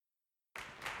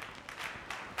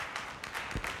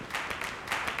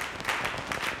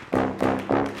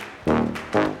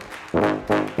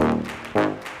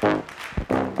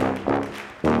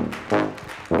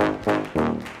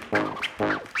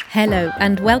Hello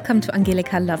and welcome to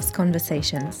Angelika Love's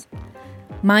Conversations.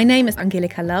 My name is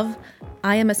Angelika Love.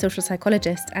 I am a social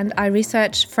psychologist and I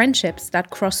research friendships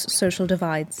that cross social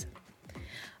divides.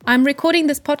 I'm recording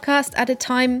this podcast at a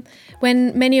time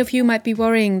when many of you might be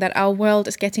worrying that our world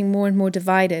is getting more and more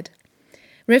divided.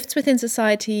 Rifts within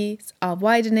societies are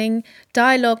widening,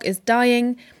 dialogue is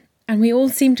dying, and we all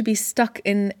seem to be stuck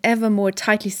in ever more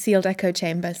tightly sealed echo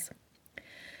chambers.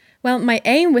 Well, my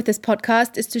aim with this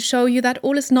podcast is to show you that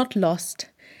all is not lost.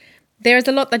 There is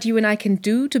a lot that you and I can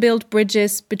do to build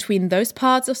bridges between those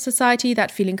parts of society that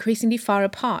feel increasingly far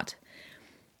apart.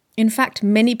 In fact,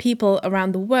 many people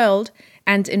around the world,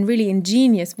 and in really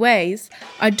ingenious ways,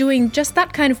 are doing just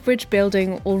that kind of bridge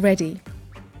building already.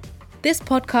 This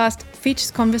podcast features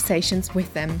conversations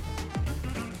with them.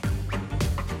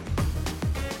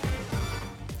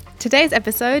 Today's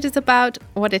episode is about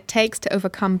what it takes to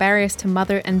overcome barriers to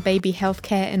mother and baby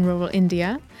healthcare in rural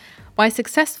India, why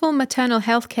successful maternal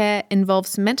healthcare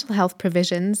involves mental health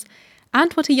provisions,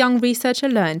 and what a young researcher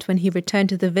learned when he returned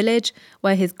to the village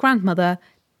where his grandmother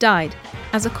died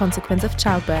as a consequence of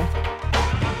childbirth.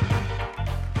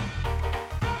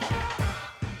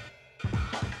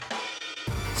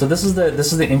 So this is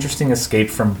the interesting escape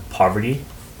from poverty.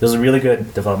 There's a really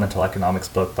good developmental economics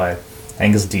book by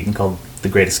Angus Deaton called The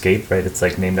Great Escape, right? It's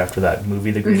like named after that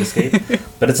movie, The Great Escape.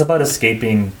 But it's about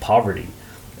escaping poverty.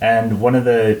 And one of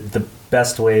the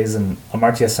best ways, and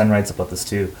Amartya Sen writes about this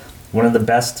too, one of the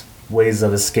best ways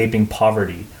of escaping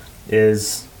poverty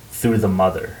is through the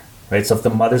mother, right? So if the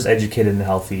mother's educated and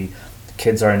healthy, the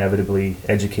kids are inevitably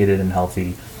educated and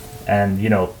healthy. And,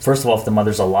 first of all, if the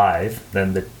mother's alive,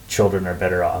 then the children are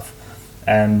better off.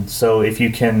 And so if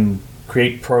you can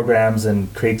create programs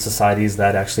and create societies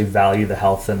that actually value the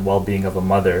health and well-being of a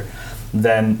mother,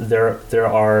 then there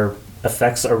are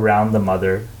effects around the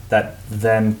mother that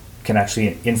then can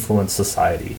actually influence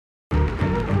society.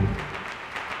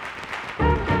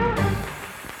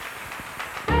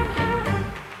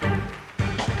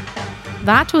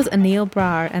 That was Anil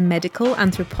Brar, a medical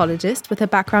anthropologist with a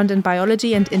background in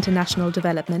biology and international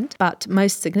development, but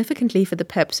most significantly for the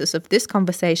purposes of this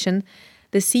conversation,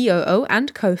 the COO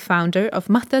and co-founder of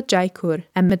Mata Jaikur,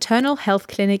 a maternal health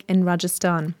clinic in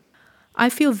Rajasthan. I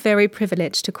feel very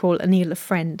privileged to call Anil a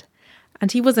friend,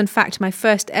 and he was in fact my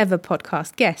first ever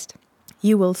podcast guest.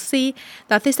 You will see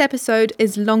that this episode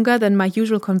is longer than my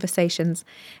usual conversations,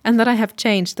 and that I have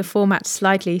changed the format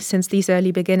slightly since these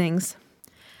early beginnings.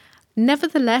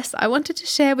 Nevertheless, I wanted to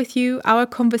share with you our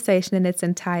conversation in its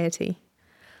entirety.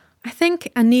 I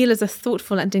think Anil is a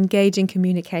thoughtful and engaging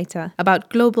communicator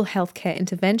about global healthcare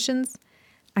interventions,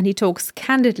 and he talks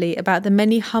candidly about the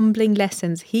many humbling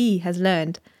lessons he has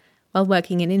learned while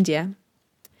working in India.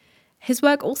 His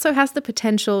work also has the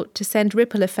potential to send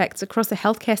ripple effects across a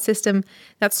healthcare system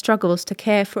that struggles to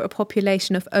care for a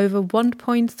population of over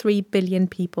 1.3 billion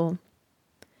people.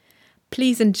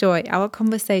 Please enjoy our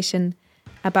conversation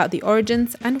about the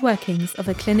origins and workings of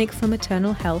a clinic for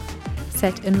maternal health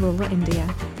set in rural India.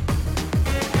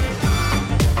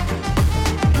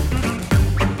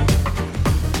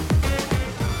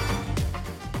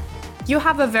 You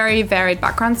have a very varied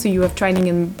background, so you have training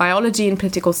in biology, in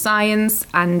political science,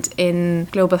 and in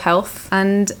global health.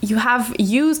 And you have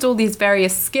used all these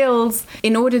various skills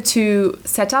in order to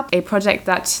set up a project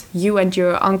that you and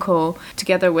your uncle,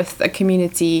 together with a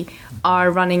community,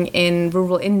 are running in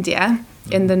rural India,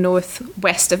 in the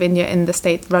northwest of India, in the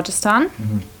state Rajasthan.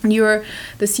 Mm-hmm. You're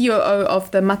the COO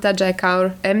of the Mata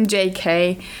Jaikur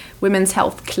MJK Women's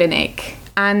Health Clinic.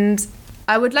 And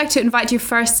I would like to invite you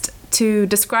first to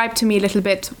describe to me a little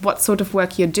bit what sort of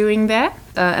work you're doing there,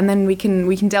 and then we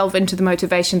can delve into the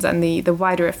motivations and the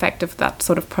wider effect of that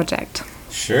sort of project.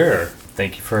 Sure.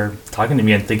 Thank you for talking to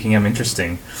me and thinking I'm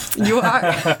interesting. You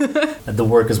are. The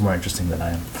work is more interesting than I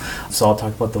am. So I'll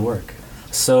talk about the work.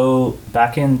 So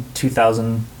back in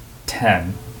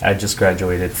 2010, I just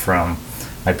graduated from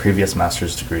my previous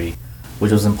master's degree,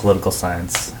 which was in political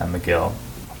science at McGill.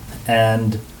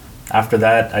 And after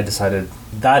that, I decided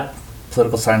that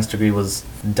political science degree was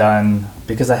done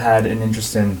because I had an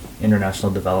interest in international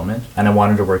development and I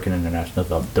wanted to work in international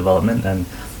development. And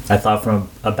I thought from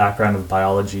a background of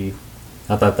biology,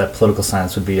 I thought that political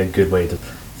science would be a good way to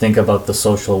think about the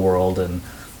social world and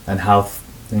how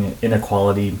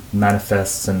inequality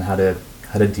manifests and how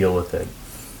to deal with it.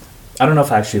 I don't know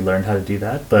if I actually learned how to do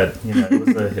that, but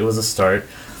it was a start.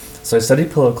 So I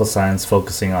studied political science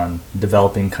focusing on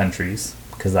developing countries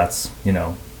because that's,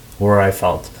 where I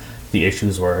felt the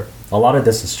issues were. A lot of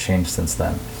this has changed since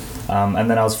then. And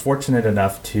then I was fortunate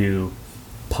enough to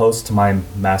post my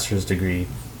master's degree,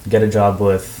 get a job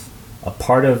with a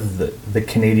part of the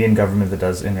Canadian government that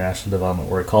does international development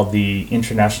work called the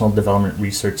International Development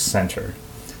Research Centre.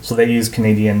 So they use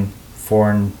Canadian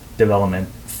foreign development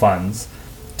funds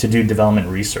to do development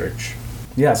research.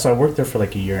 Yeah, so I worked there for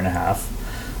like a year and a half.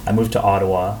 I moved to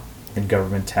Ottawa, in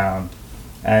government town,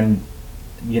 and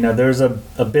there's a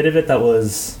bit of it that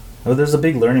was, well, there's a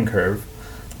big learning curve,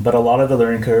 but a lot of the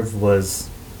learning curve was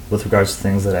with regards to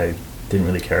things that I didn't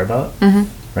really care about,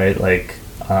 right? Like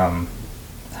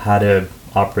how to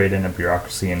operate in a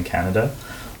bureaucracy in Canada,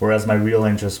 whereas my real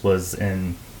interest was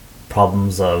in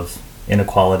problems of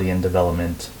inequality and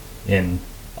development in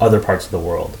other parts of the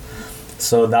world.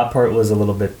 So that part was a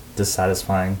little bit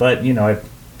dissatisfying, but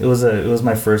it was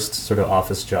my first sort of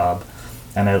office job,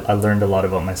 and I learned a lot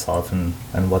about myself and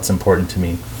what's important to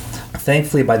me.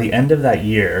 Thankfully, by the end of that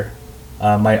year,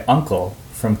 my uncle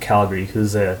from Calgary,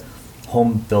 who's a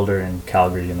home builder in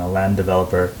Calgary and a land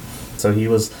developer, so he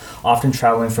was often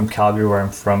traveling from Calgary, where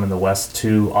I'm from in the west,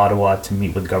 to Ottawa to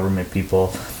meet with government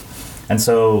people. And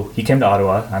so he came to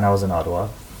Ottawa, and I was in Ottawa,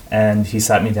 and he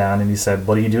sat me down and he said,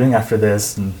 "What are you doing after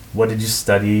this? And what did you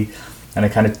study?" And I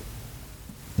kind of,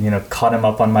 caught him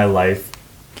up on my life.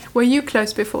 Were you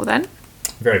close before then?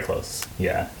 Very close,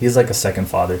 yeah. He's like a second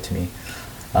father to me.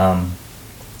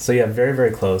 So yeah, very,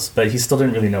 very close. But he still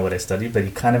didn't really know what I studied, but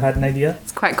he kind of had an idea.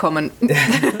 It's quite common.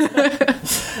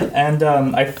 And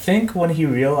I think when he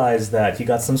realized that he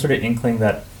got some sort of inkling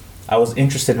that I was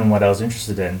interested in what I was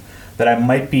interested in, that I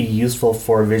might be useful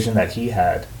for a vision that he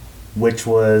had, which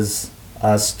was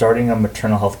starting a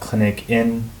maternal health clinic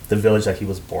in the village that he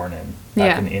was born in,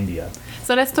 back in India.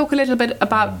 So let's talk a little bit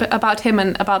about him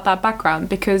and about that background,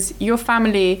 because your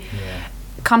family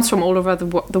comes from all over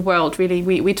the world, really.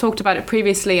 We talked about it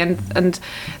previously, and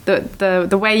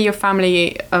the way your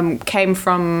family came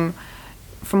from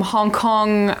Hong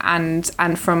Kong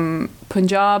and from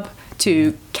Punjab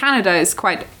to Canada is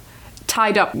quite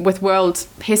tied up with world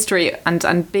history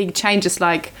and big changes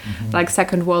like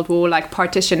Second World War, like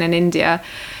partition in India.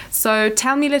 So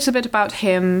tell me a little bit about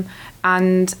him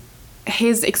and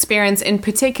his experience in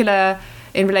particular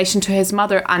in relation to his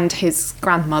mother and his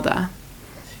grandmother.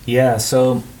 Yeah,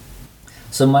 so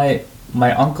my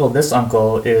uncle, this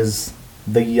uncle, is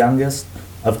the youngest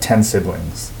of 10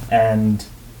 siblings, and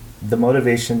the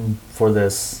motivation for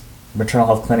this maternal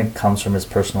health clinic comes from his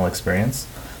personal experience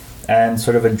and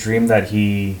sort of a dream that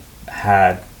he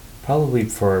had probably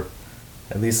for,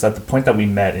 at least at the point that we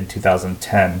met in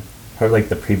 2010, for like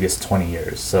the previous 20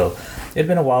 years. So it'd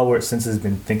been a while since he's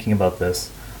been thinking about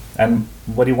this. And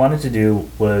what he wanted to do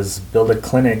was build a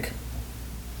clinic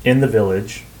in the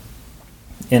village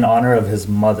in honor of his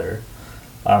mother,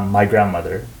 my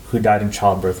grandmother, who died in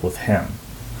childbirth with him.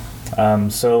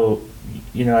 So,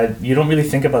 you don't really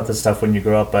think about this stuff when you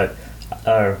grow up, but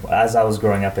as I was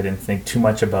growing up, I didn't think too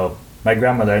much about my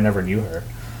grandmother. I never knew her.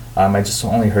 I just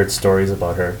only heard stories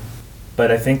about her. But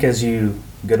I think as you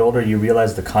get older, you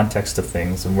realize the context of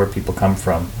things and where people come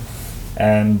from.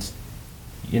 And,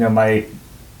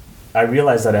 I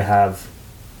realized that I have,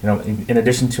 in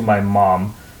addition to my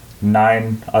mom,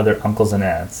 9 other uncles and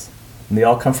aunts. And they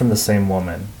all come from the same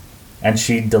woman. And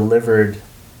she delivered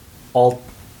 9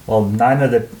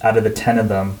 out of the 10 of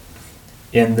them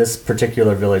in this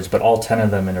particular village, but all 10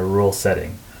 of them in a rural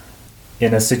setting,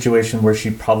 in a situation where she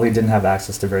probably didn't have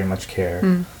access to very much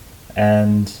care.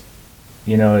 And,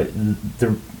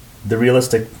 the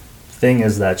realistic thing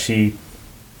is that she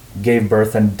gave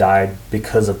birth and died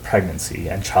because of pregnancy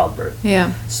and childbirth.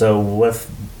 Yeah. So with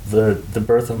the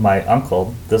birth of my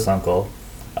uncle, this uncle,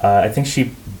 I think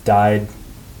she died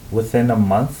within a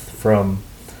month from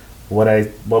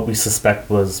what we suspect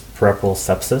was puerperal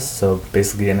sepsis, so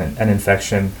basically an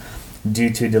infection due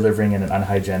to delivering in an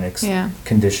unhygienic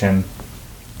condition,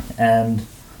 and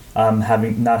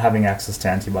not having access to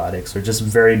antibiotics, or just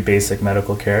very basic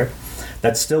medical care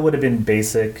that still would have been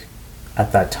basic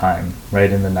at that time,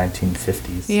 right, in the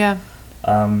 1950s. Yeah.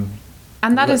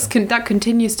 And that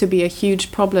continues to be a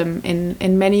huge problem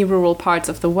in many rural parts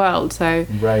of the world. So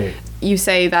you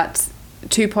say that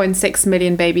 2.6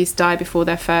 million babies die before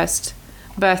their first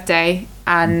birthday,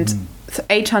 and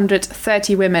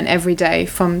 830 women every day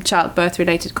from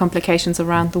childbirth-related complications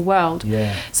around the world.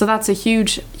 Yeah. So that's a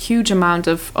huge amount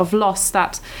of loss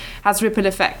that has ripple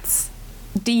effects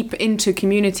deep into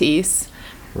communities.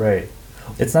 Right.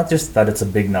 It's not just that it's a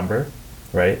big number,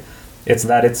 right? It's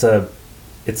that it's a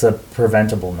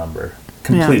preventable number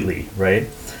completely, right?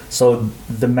 So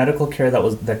the medical care that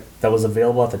was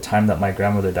available at the time that my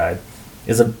grandmother died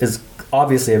is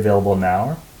obviously available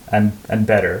now and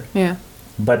better. Yeah.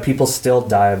 But people still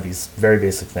die of these very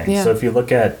basic things. Yeah. So if you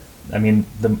look at,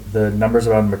 the numbers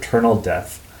around maternal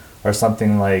death are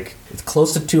something like it's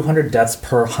close to 200 deaths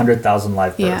per 100,000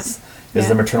 live births is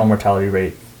the maternal mortality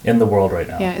rate in the world right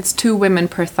now. Yeah, it's 2 women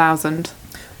per 1,000.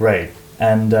 Right.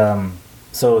 And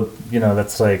so,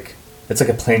 that's like, it's like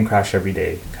a plane crash every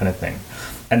day kind of thing.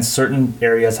 And certain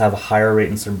areas have a higher rate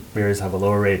and certain areas have a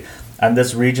lower rate. And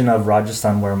this region of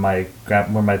Rajasthan where my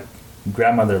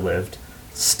grandmother lived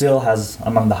still has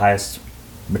among the highest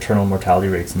maternal mortality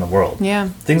rates in the world. Yeah.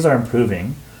 Things are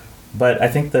improving. But I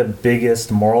think the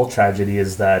biggest moral tragedy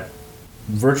is that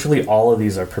virtually all of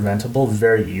these are preventable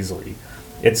very easily.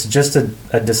 It's just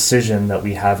a decision that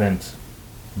we haven't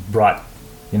brought,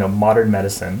 modern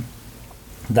medicine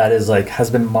that is like has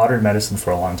been modern medicine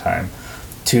for a long time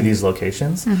to these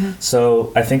locations. Mm-hmm.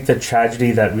 So I think the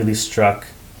tragedy that really struck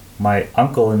my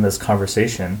uncle in this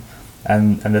conversation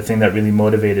and the thing that really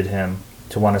motivated him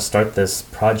to want to start this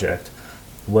project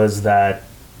was that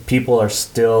people are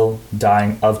still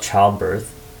dying of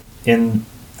childbirth in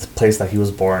the place that he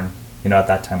was born, at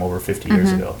that time over 50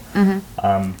 years ago.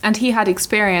 Mm-hmm. And he had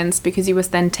experienced, because he was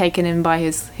then taken in by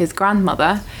his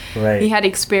grandmother, right. He had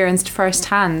experienced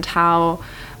firsthand how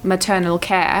maternal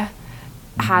care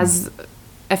has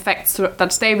effects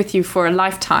that stay with you for a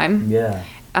lifetime. Yeah.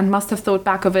 And must have thought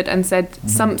back of it and said,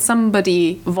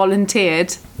 somebody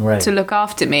volunteered to look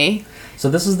after me. So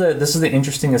this is the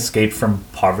interesting escape from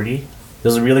poverty.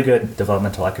 There's a really good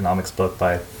developmental economics book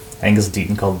by Angus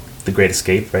Deaton called The Great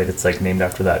Escape, right? It's like named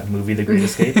after that movie, The Great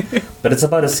Escape. But it's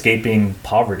about escaping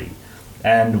poverty.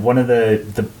 And one of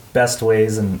the best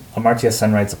ways, and Amartya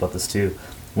Sen writes about this too,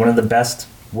 one of the best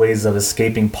ways of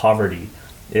escaping poverty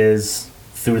is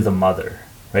through the mother,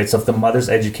 right? So if the mother's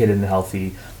educated and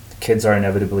healthy, the kids are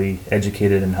inevitably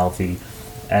educated and healthy.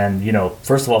 And,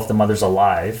 first of all, if the mother's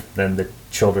alive, then the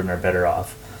children are better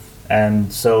off.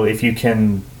 And so if you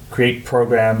can create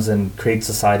programs and create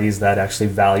societies that actually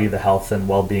value the health and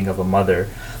well-being of a mother,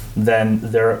 then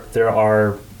there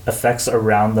are effects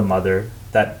around the mother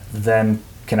that then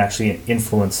can actually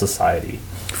influence society.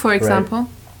 For example? Right?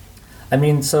 I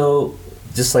mean, so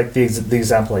just like the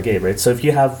example I gave, right? So if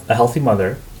you have a healthy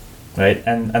mother, right,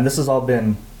 and this has all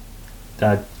been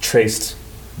traced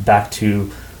back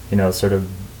to, sort of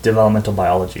developmental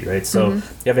biology, right? So you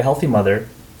have a healthy mother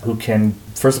who can,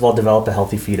 first of all, develop a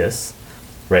healthy fetus,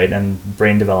 right? And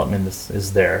brain development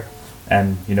is there.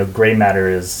 And, gray matter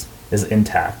is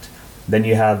intact. Then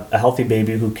you have a healthy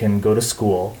baby who can go to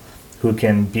school, who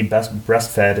can be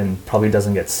breastfed and probably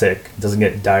doesn't get sick, doesn't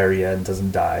get diarrhea and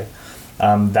doesn't die.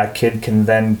 That kid can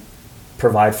then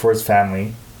provide for his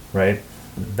family, right?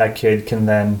 That kid can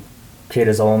then create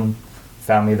his own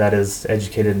family that is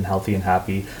educated and healthy and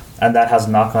happy. And that has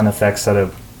knock-on effects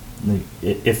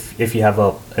if you have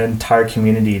an entire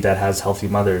community that has healthy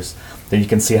mothers, then you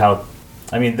can see how,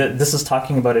 this is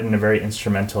talking about it in a very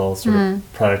instrumental sort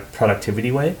of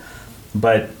productivity way,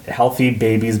 but healthy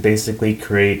babies basically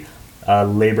create a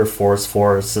labor force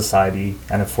for society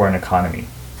and for an economy.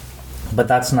 But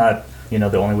that's not,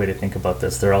 the only way to think about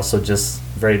this. There are also just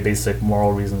very basic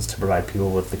moral reasons to provide people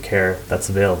with the care that's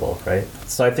available, right?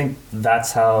 So I think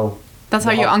that's how... That's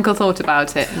how your uncle thought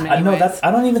about it in many ways.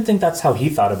 I don't even think that's how he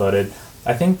thought about it.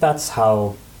 I think that's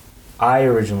how I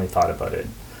originally thought about it.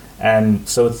 And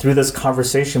so through this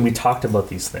conversation, we talked about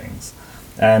these things.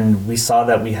 And we saw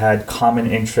that we had common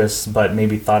interests, but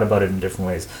maybe thought about it in different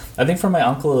ways. I think for my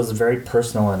uncle, it was very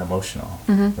personal and emotional,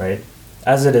 right?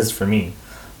 As it is for me.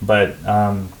 But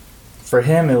for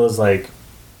him, it was like,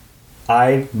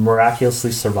 I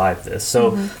miraculously survived this.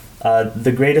 So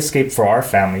the great escape for our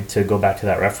family, to go back to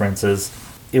that reference, is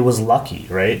it was lucky,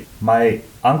 right? My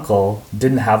uncle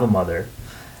didn't have a mother.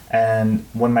 And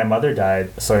when my mother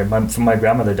died, my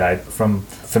grandmother died, from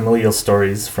familial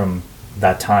stories from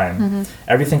that time,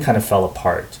 everything kind of fell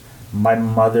apart. My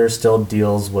mother still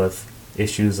deals with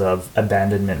issues of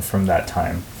abandonment from that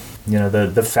time.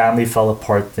 The family fell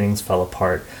apart, things fell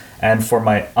apart. And for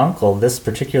my uncle, this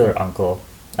particular uncle,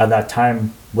 at that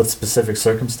time, with specific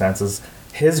circumstances,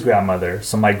 his grandmother,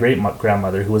 so my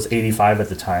great-grandmother, who was 85 at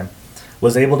the time,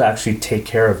 was able to actually take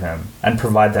care of him and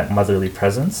provide that motherly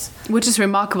presence. Which is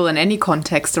remarkable in any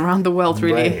context around the world,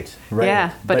 really. Right.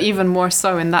 Yeah, but even more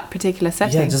so in that particular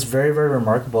setting. Yeah, just very, very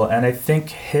remarkable. And I think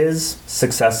his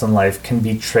success in life can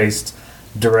be traced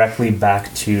directly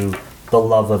back to the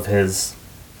love of his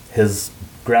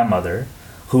grandmother,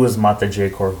 who was Mata J.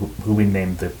 Kaur, who we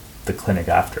named the clinic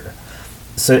after.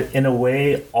 So in a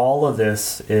way, all of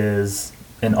this is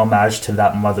an homage to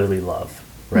that motherly love,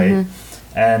 right?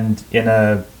 And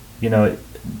to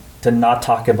not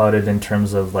talk about it in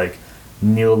terms of like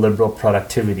neoliberal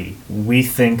productivity, we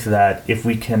think that if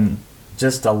we can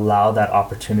just allow that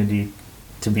opportunity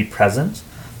to be present,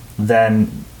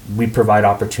 then we provide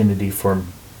opportunity for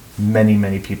many,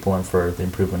 many people and for the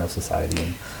improvement of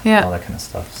society and all that kind of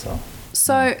stuff.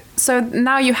 So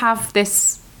now you have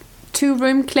this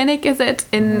 2-room clinic, is it,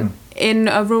 in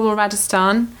rural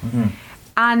Rajasthan? Mm-hmm.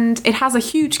 And it has a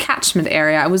huge catchment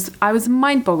area. I was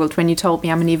mind-boggled when you told me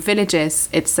how many villages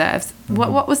it serves. Mm-hmm.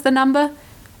 What was the number?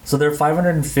 So there are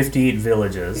 558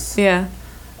 villages. Yeah.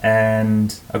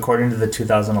 And according to the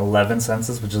 2011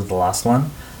 census, which is the last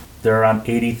one, there are around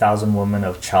 80,000 women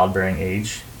of childbearing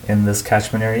age in this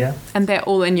catchment area. And they're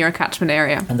all in your catchment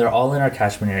area. And they're all in our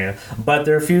catchment area. But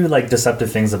there are a few like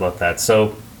deceptive things about that.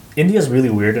 So India is really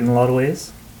weird in a lot of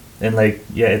ways. And like,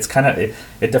 yeah, it's kind of,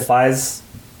 it defies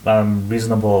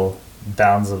reasonable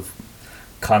bounds of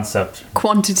concept.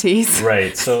 Quantities.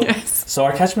 Right. So, Yes. So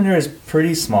our catchment area is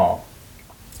pretty small.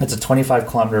 It's a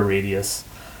 25-kilometer radius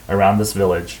around this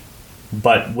village.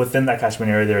 But within that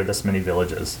catchment area, there are this many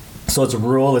villages. So it's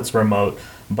rural, it's remote,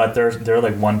 but there are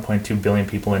like 1.2 billion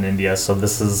people in India. So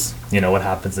this is, what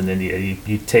happens in India.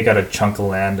 You take out a chunk of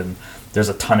land and there's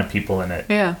a ton of people in it.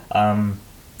 Yeah.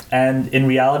 And in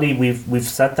reality, we've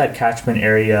set that catchment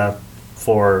area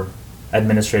for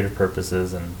administrative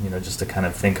purposes and, just to kind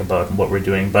of think about what we're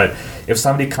doing. But if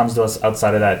somebody comes to us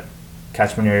outside of that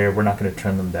catchment area, we're not going to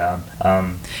turn them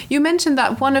down. You mentioned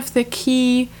that one of the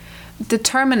key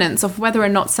determinants of whether or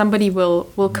not somebody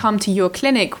will come to your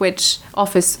clinic, which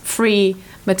offers free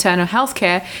maternal health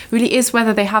care, really is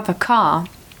whether they have a car.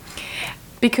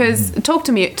 Because talk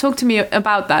to me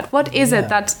about that. What is it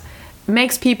that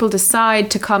makes people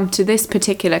decide to come to this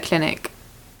particular clinic?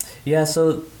 Yeah,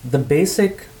 so the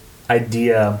basic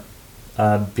idea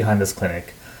behind this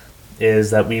clinic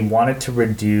is that we wanted to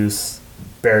reduce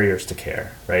barriers to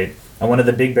care, right? And one of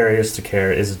the big barriers to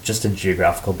care is just a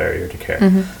geographical barrier to care.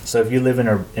 Mm-hmm. So if you live in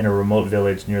a remote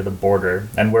village near the border,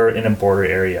 and we're in a border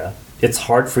area, it's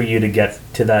hard for you to get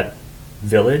to that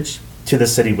village, to the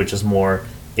city, which is more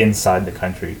inside the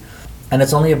country. And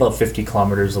it's only about 50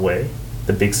 kilometers away,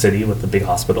 the big city with the big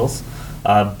hospitals.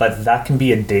 But that can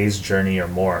be a day's journey or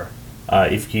more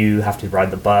if you have to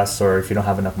ride the bus or if you don't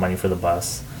have enough money for the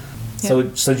bus. Yeah.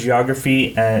 So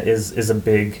geography is a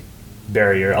big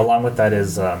barrier. Along with that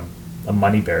is a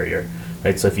money barrier,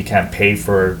 right? So if you can't pay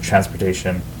for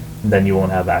transportation, then you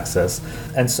won't have access.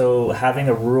 And so having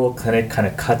a rural clinic kind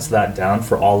of cuts that down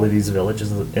for all of these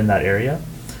villages in that area,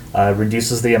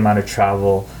 reduces the amount of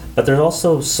travel, but there's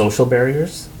also social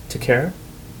barriers to care.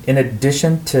 In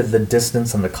addition to the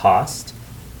distance and the cost,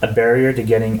 a barrier to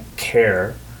getting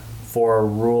care for a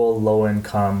rural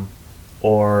low-income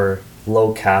or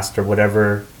low caste or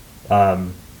whatever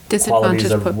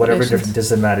qualities of whatever different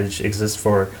disadvantage exists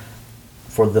for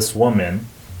this woman,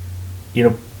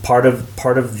 part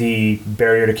of the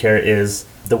barrier to care is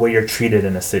the way you're treated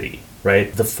in a city,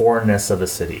 right? The foreignness of a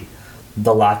city,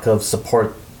 the lack of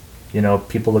support,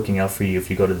 people looking out for you if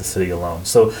you go to the city alone.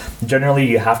 So generally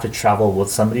you have to travel with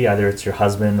somebody, either it's your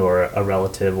husband or a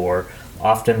relative, or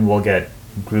often we'll get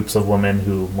groups of women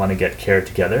who want to get care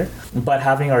together. But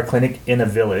having our clinic in a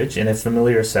village, in a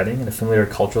familiar setting, in a familiar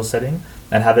cultural setting,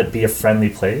 and have it be a friendly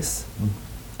place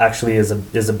actually is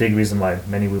a big reason why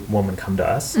many women come to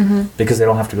us, because they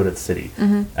don't have to go to the city.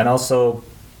 Mm-hmm. And also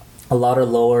a lot of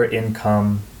lower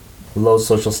income, low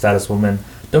social status women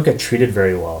don't get treated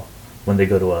very well when they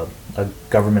go to a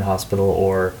government hospital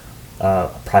or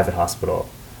a private hospital.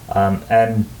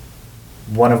 And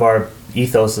one of our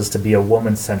ethos is to be a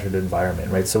woman-centered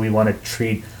environment, right? So we want to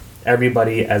treat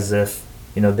everybody as if,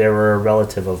 they were a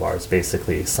relative of ours,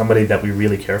 basically, somebody that we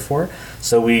really care for.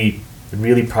 So we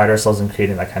really pride ourselves in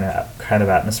creating that kind of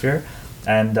atmosphere.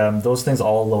 And those things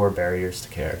all lower barriers to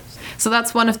care. So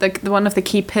that's one of the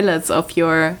key pillars of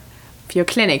your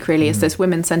clinic, really, is this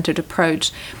women-centered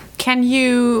approach. Can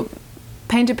you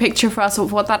paint a picture for us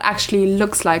of what that actually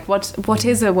looks like? What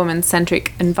is a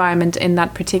woman-centric environment in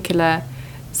that particular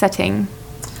setting?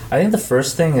 I think the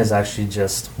first thing is actually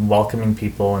just welcoming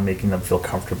people and making them feel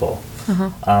comfortable.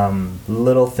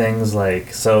 Little things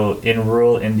like, so in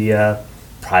rural India,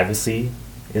 privacy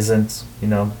isn't,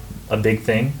 a big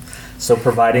thing. So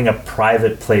providing a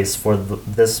private place for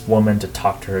this woman to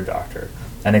talk to her doctor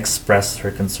and express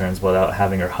her concerns without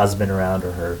having her husband around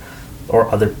or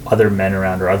other men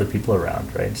around or other people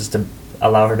around, right? Just to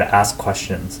allow her to ask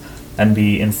questions and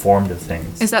be informed of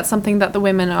things. Is that something that the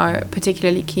women are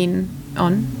particularly keen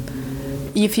on?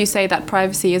 If you say that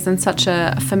privacy isn't such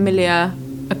a familiar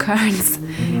occurrence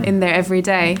in their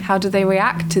everyday, how do they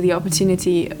react to the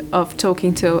opportunity of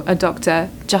talking to a doctor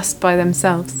just by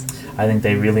themselves? I think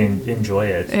they really enjoy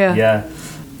it. Yeah.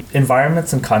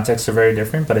 Environments and contexts are very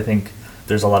different, but I think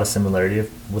there's a lot of similarity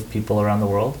with people around the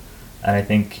world. And I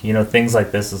think, things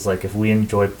like this is like, if we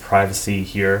enjoy privacy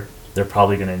here, they're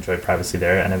probably going to enjoy privacy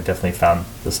there. And I've definitely found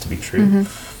this to be true. Mm-hmm.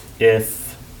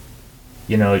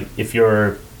 If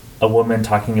you're a woman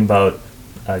talking about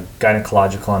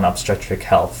gynecological and obstetric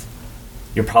health,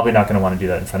 you're probably not going to want to do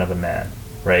that in front of a man,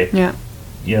 right? Yeah.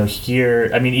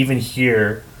 Even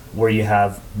here, where you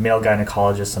have male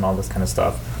gynecologists and all this kind of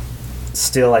stuff,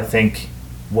 still I think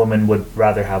women would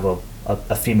rather have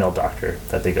a female doctor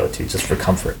that they go to just for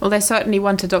comfort. Well, they certainly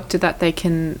want a doctor that they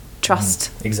can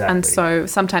trust. Exactly. And so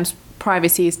sometimes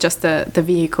privacy is just the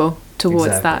vehicle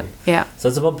towards that. Yeah. So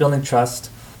it's about building trust.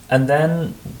 And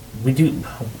then we do,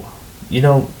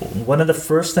 one of the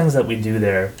first things that we do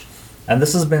there, and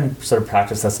this has been sort of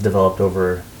practice that's developed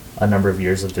over a number of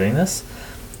years of doing this,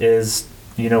 is,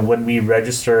 when we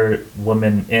register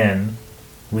women in,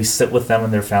 we sit with them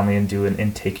and their family and do an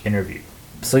intake interview.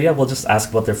 So yeah, we'll just ask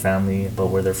about their family,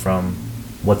 about where they're from,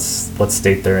 what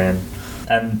state they're in.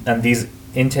 And these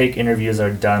intake interviews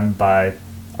are done by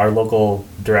our local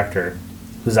director,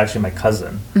 who's actually my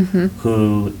cousin, mm-hmm.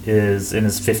 who is in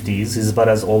his 50s. He's about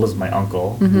as old as my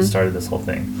uncle, mm-hmm. who started this whole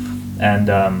thing. And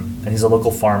he's a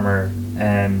local farmer,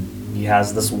 and he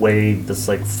has this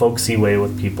like folksy way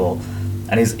with people,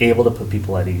 and he's able to put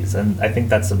people at ease. And I think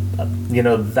that's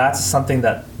that's something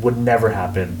that would never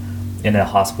happen in a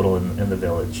hospital in the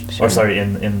village, sure. or sorry,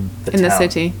 in the town, the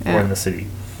city, yeah. or in the city.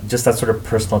 Just that sort of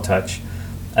personal touch.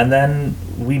 And then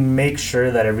we make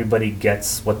sure that everybody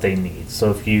gets what they need.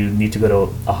 So if you need to go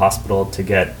to a hospital to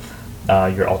get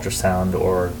your ultrasound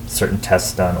or certain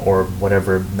tests done or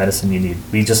whatever medicine you need,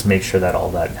 we just make sure that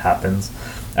all that happens.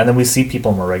 And then we see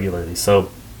people more regularly. So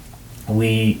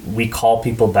we call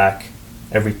people back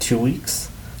every 2 weeks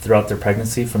throughout their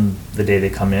pregnancy from the day they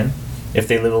come in. If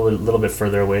they live a little bit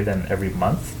further away, then every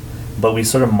month. But we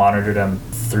sort of monitor them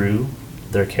through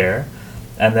their care.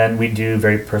 And then we do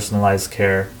very personalized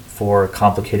care for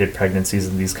complicated pregnancies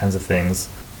and these kinds of things,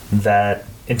 that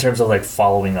in terms of like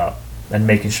following up and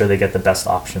making sure they get the best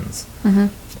options. Mm-hmm.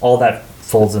 All that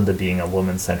folds into being a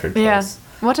woman-centered place. Yeah.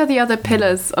 What are the other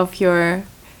pillars of your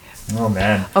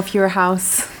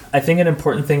house? I think an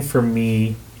important thing for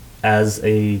me as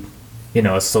a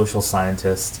social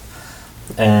scientist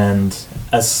and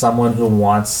as someone who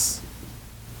wants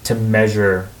to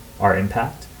measure our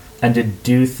impact and to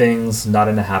do things not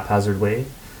in a haphazard way,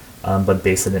 but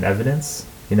based in evidence,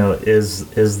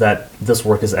 is that this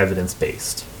work is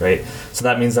evidence-based, right? So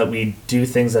that means that we do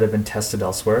things that have been tested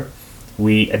elsewhere.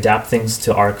 We adapt things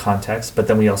to our context, but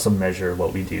then we also measure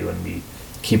what we do and we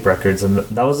keep records. And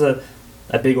that was a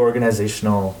big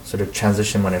organizational sort of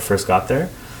transition when I first got there,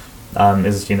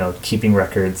 is, keeping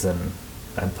records and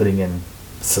putting in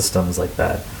systems like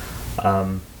that.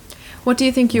 What do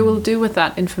you think you will do with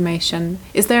that information?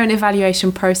 Is there an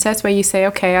evaluation process where you say,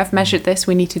 okay, I've measured this,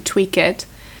 we need to tweak it?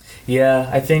 Yeah,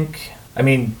 yes,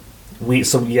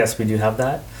 we do have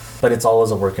that, but it's always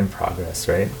a work in progress,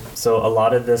 right? So a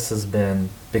lot of this has been,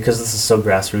 because this is so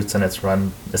grassroots and it's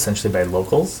run essentially by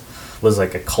locals, was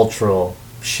like a cultural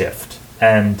shift.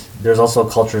 And there's also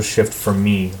a cultural shift for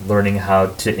me learning how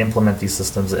to implement these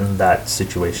systems in that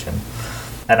situation.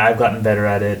 And I've gotten better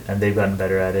at it, and they've gotten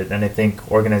better at it, and I think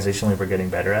organizationally we're getting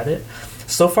better at it.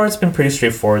 So far it's been pretty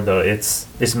straightforward though. It's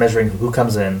measuring who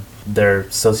comes in, their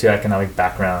socioeconomic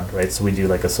background, right? So we do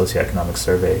like a socioeconomic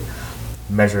survey,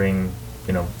 measuring,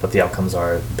 what the outcomes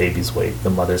are, baby's weight, the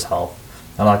mother's health,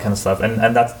 and all that kind of stuff.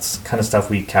 And that's kind of stuff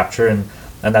we capture, and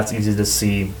that's easy to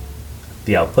see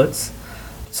the outputs.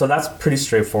 So that's pretty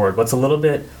straightforward. What's a little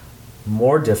bit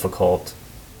more difficult,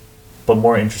 but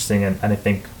more interesting, and I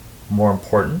think more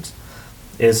important,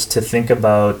 is to think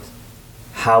about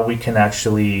how we can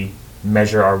actually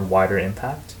measure our wider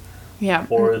impact. Yeah.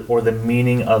 Or the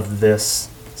meaning of this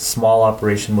small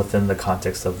operation within the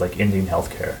context of like Indian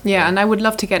healthcare. Yeah, and I would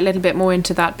love to get a little bit more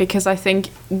into that, because I think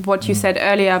what you said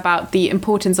earlier about the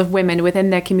importance of women within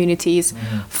their communities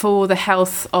for the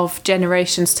health of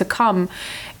generations to come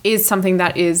is something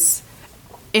that is,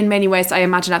 in many ways, I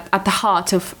imagine, at the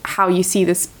heart of how you see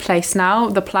this place now,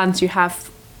 the plans you have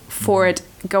for it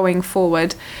going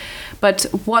forward. But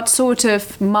what sort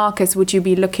of markers would you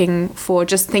be looking for,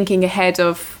 just thinking ahead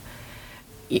of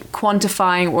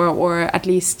quantifying or at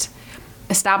least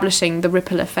establishing the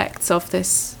ripple effects of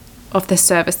this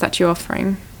service that you're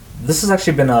offering? This has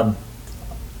actually been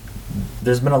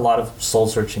there's been a lot of soul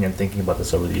searching and thinking about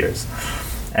this over the years.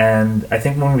 And I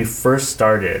think when we first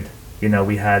started,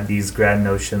 we had these grand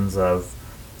notions of,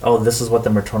 oh, this is what the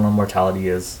maternal mortality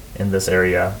is in this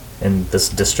area, in this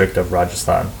district of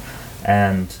Rajasthan.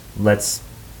 And let's,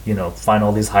 find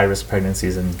all these high-risk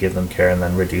pregnancies and give them care and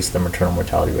then reduce the maternal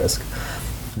mortality risk.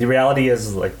 The reality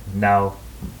is, like, now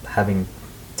having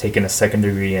taken a second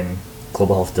degree in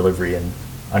global health delivery and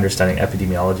understanding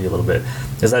epidemiology a little bit,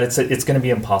 is that it's going to be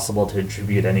impossible to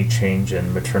attribute any change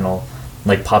in maternal,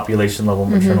 like population level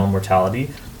maternal mortality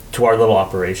to our little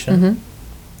operation.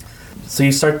 So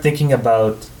you start thinking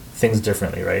about things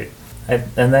differently, right?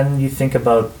 And then you think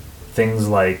about things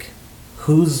like,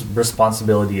 whose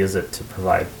responsibility is it to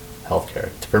provide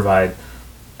healthcare, to provide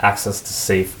access to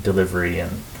safe delivery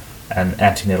and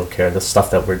antenatal care, the stuff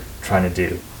that we're trying to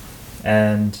do.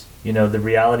 And, you know, the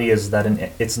reality is that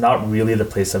it's not really the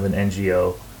place of an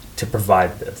NGO to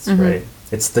provide this, right?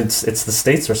 It's the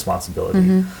state's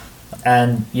responsibility.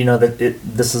 And, you know,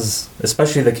 this is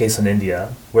especially the case in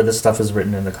India, where this stuff is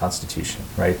written in the constitution,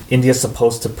 right? India is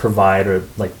supposed to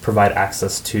provide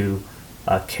access to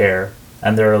care,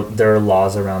 and there are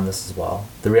laws around this as well.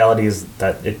 The reality is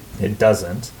that it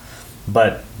doesn't,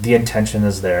 but the intention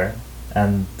is there,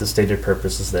 and the stated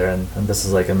purpose is there, and this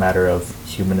is like a matter of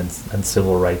human and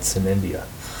civil rights in India,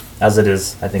 as it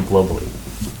is, I think, globally.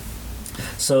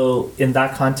 So in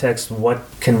that context, what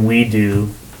can we do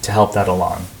to help that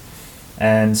along?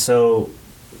 And so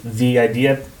the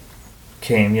idea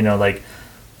came, you know, like,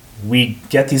 we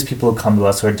get these people who come to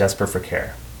us who are desperate for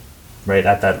care, right,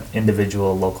 at that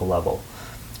individual local level.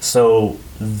 So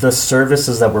the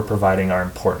services that we're providing are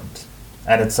important.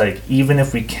 And it's like, even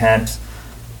if we can't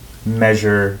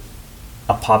measure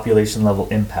a population level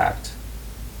impact,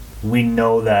 we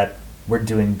know that we're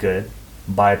doing good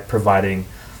by providing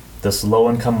this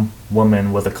low-income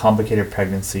woman with a complicated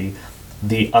pregnancy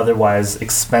the otherwise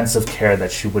expensive care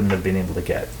that she wouldn't have been able to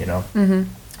get, you know?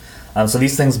 So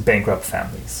these things bankrupt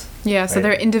families. Yeah, so right?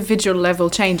 they're individual level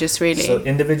changes, really. So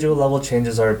individual level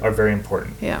changes are very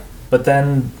important. Yeah. But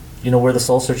then, you know, where the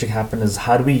soul searching happened is,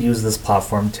 how do we use this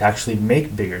platform to actually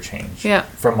make bigger change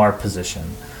from our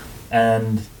position?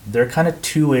 And there are kind of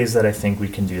two ways that I think we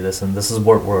can do this, and this is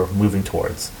what we're moving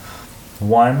towards.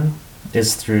 One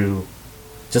is through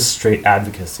just straight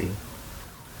advocacy,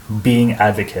 being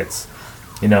advocates.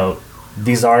 You know,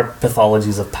 these are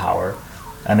pathologies of power,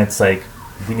 and it's like,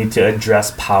 we need to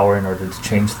address power in order to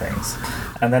change things.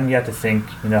 And then you have to think,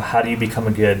 you know, how do you become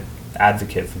a good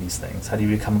advocate for these things? How do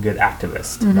you become a good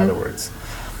activist, in other words?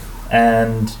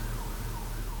 And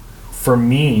for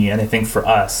me, and I think for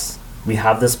us, we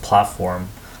have this platform,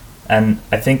 and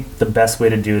I think the best way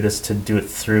to do it is to do it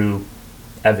through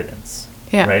evidence,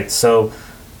 right? So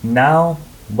now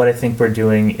what I think we're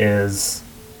doing is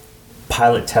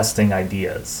pilot testing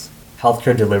ideas,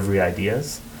 healthcare delivery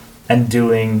ideas, and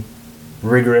doing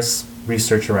rigorous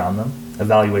research around them,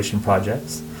 evaluation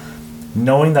projects,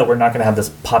 knowing that we're not going to have this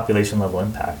population level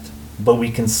impact, but we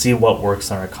can see what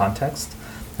works in our context.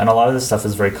 And a lot of this stuff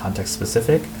is very context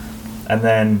specific. And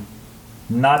then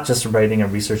not just writing a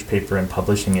research paper and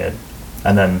publishing it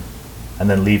and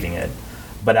then leaving it,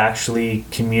 but actually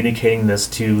communicating this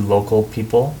to local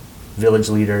people, village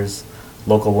leaders,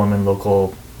 local women,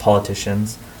 local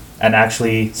politicians, and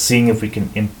actually seeing if we can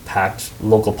impact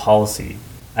local policy,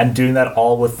 and doing that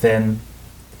all within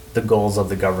the goals of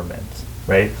the government,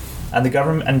 right? And the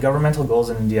government and governmental goals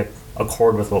in India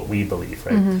accord with what we believe,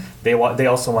 right? They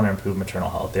also want to improve maternal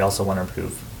health. They also want to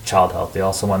improve child health. They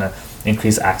also want to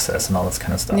increase access and all this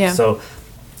kind of stuff. Yeah.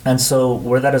 So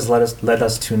where that has led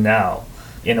us to now,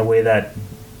 in a way that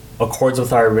accords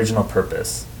with our original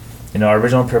purpose. You know, our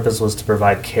original purpose was to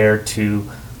provide care to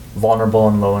vulnerable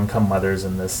and low-income mothers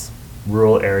in this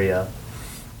rural area,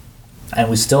 and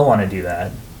we still want to do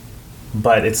that.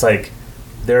 But it's like,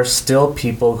 there are still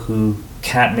people who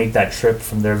can't make that trip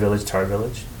from their village to our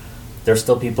village. There are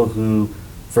still people who,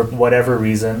 for whatever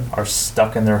reason, are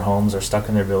stuck in their homes or stuck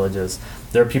in their villages.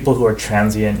 There are people who are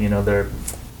transient. You know,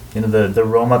 the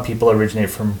Roma people originate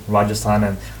from Rajasthan,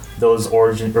 and those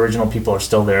original people are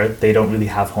still there. They don't really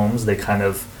have homes. They kind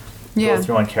of go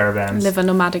through on caravans. Live a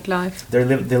nomadic life. They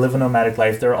live a nomadic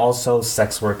life. There are also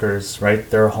sex workers, right?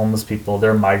 There are homeless people.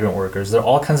 There are migrant workers. There are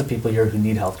all kinds of people here who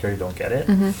need healthcare who don't get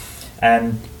it.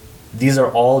 And these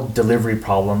are all delivery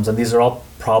problems, and these are all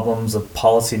problems of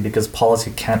policy, because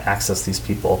policy can't access these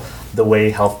people the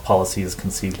way health policy is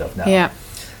conceived of now. Yeah.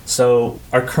 So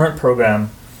our current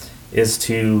program is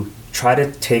to try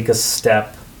to take a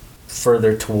step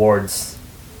further towards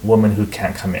women who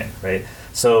can't come in, right?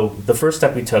 So the first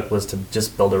step we took was to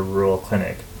just build a rural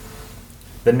clinic.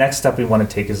 The next step we want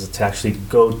to take is to actually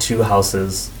go to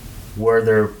houses where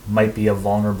there might be a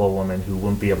vulnerable woman who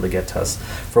won't be able to get to us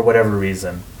for whatever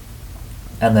reason,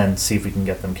 and then see if we can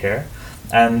get them care.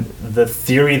 And the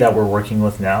theory that we're working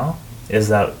with now is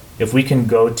that if we can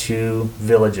go to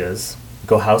villages,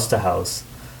 go house to house,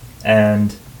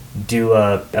 and do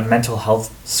a mental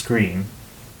health screen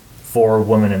for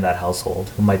women in that household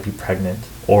who might be pregnant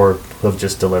or who have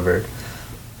just delivered,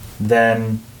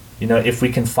 then, you know, if we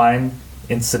can find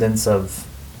incidents of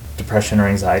depression or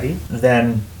anxiety,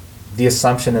 then the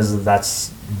assumption is that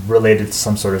that's related to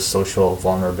some sort of social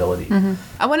vulnerability.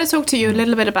 I want to talk to you a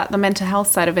little bit about the mental health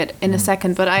side of it in a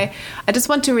second, but I just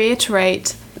want to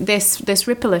reiterate this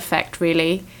ripple effect,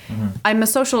 really. I'm a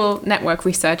social network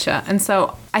researcher, and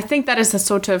so I think that is a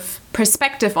sort of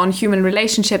perspective on human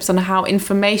relationships, on how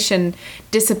information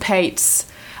dissipates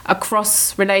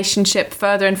across relationship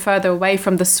further and further away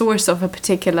from the source of a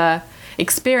particular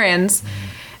experience,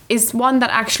 is one that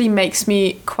actually makes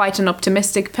me quite an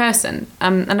optimistic person.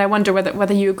 And I wonder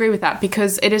whether you agree with that,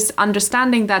 because it is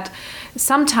understanding that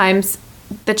sometimes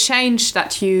the change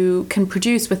that you can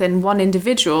produce within one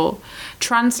individual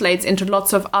translates into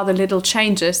lots of other little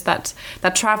changes that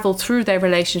travel through their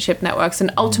relationship networks,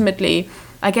 and ultimately,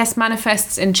 I guess,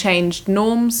 manifests in changed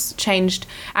norms, changed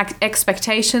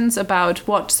expectations about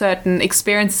what certain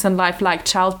experiences in life, like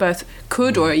childbirth,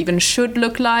 could or even should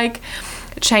look like,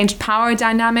 changed power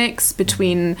dynamics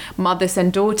between mothers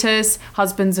and daughters,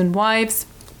 husbands and wives.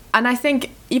 And I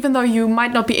think even though you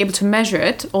might not be able to measure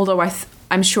it, although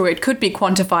I'm sure it could be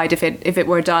quantified if it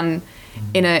were done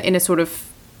in a sort of,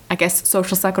 I guess,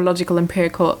 social, psychological,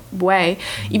 empirical way,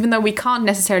 even though we can't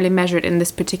necessarily measure it in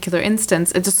this particular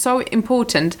instance, it's so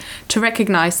important to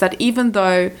recognize that even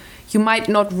though you might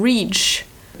not reach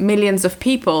millions of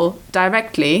people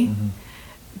directly,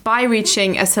 by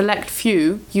reaching a select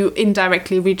few, you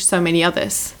indirectly reach so many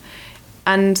others.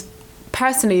 And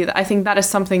personally, I think that is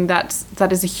something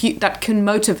that can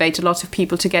motivate a lot of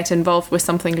people to get involved with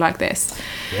something like this.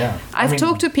 Yeah. I've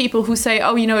talked to people who say,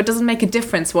 oh, you know, it doesn't make a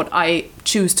difference what I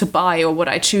choose to buy or what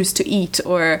I choose to eat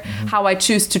or how I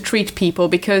choose to treat people,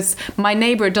 because my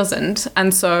neighbor doesn't.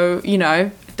 And so, you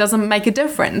know, it doesn't make a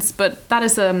difference. But that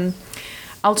is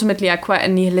ultimately quite a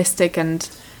nihilistic and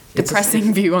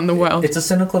depressing view on the world. It's a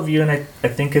cynical view, and I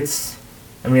think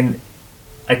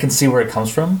I can see where it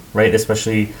comes from, right?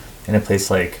 Especially in a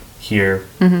place like here,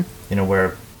 you know,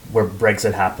 where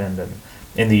Brexit happened, and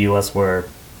in the US where,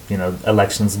 you know,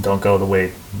 elections don't go the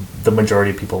way the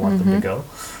majority of people want them to go.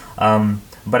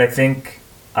 But I think,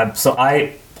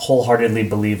 I wholeheartedly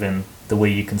believe in the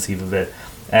way you conceive of it.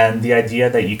 And the idea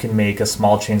that you can make a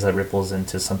small change that ripples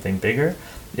into something bigger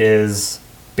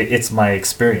it's my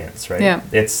experience, right? Yeah.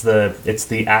 It's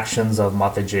the actions of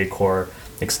Mata J Kaur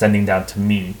extending down to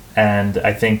me. And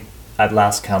I think at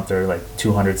last count there are like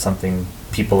 200 something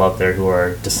people out there who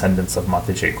are descendants of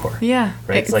Mata J Kaur. Yeah,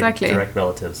 right? It's exactly. Like direct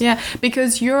relatives. Yeah,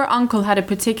 because your uncle's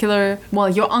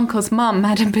mum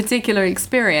had a particular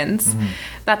experience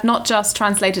that not just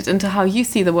translated into how you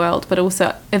see the world, but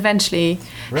also eventually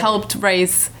helped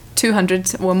raise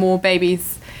 200 or more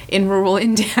babies in rural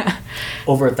India.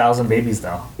 Over 1,000 babies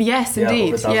now. Yes,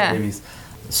 indeed. Over 1,000 babies.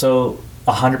 So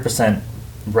 100%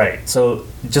 right. So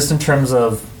just in terms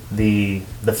of the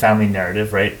family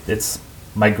narrative, right? It's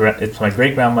my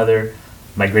great grandmother,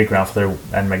 my great grandfather,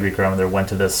 and my great grandmother went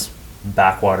to this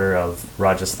backwater of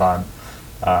Rajasthan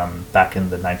back in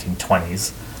the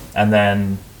 1920s, and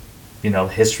then, you know,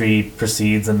 history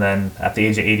proceeds, and then at the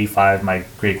age of 85, my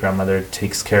great grandmother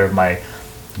takes care of my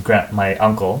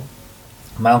uncle.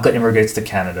 My uncle immigrates to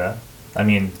Canada. I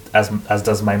mean, as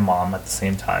does my mom at the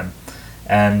same time,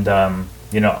 and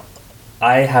you know,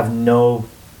 I have no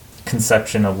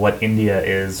conception of what India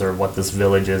is or what this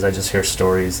village is. I just hear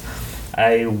stories.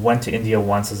 I went to India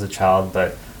once as a child,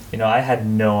 but you know, I had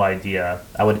no idea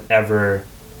I would ever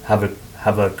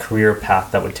have a career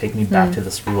path that would take me back to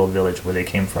this rural village where they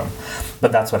came from.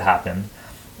 But that's what happened.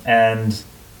 And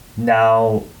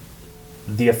now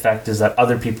the effect is that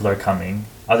other people are coming.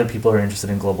 Other people are interested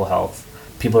in global health.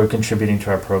 People are contributing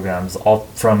to our programs, all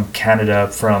from Canada,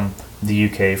 from the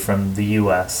UK, from the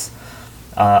US.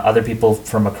 Other people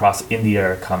from across India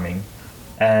are coming.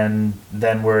 And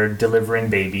then we're delivering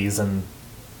babies, and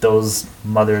those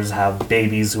mothers have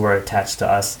babies who are attached to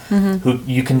us, who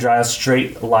you can draw a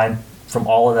straight line from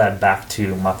all of that back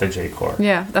to Mata J Kaur.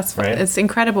 Yeah, that's right. It's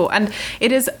incredible. And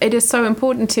it is so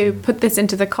important to put this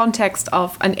into the context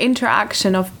of an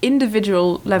interaction of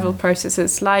individual level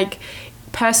processes like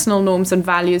personal norms and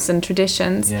values and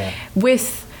traditions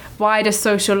with wider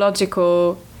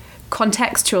sociological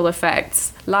contextual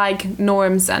effects like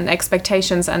norms and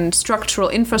expectations and structural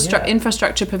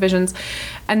infrastructure provisions.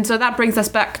 And so that brings us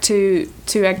back to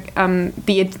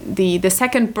the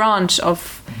second branch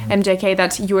of MJK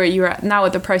that you're now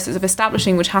at the process of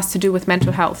establishing, which has to do with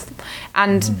mental health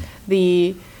and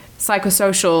the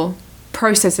psychosocial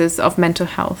processes of mental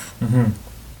health.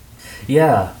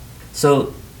 Yeah.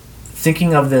 So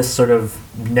thinking of this sort of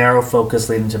narrow focus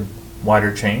leading to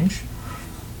wider change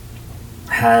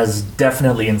has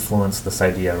definitely influenced this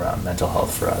idea around mental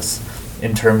health for us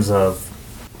in terms of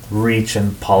reach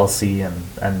and policy and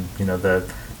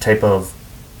the type of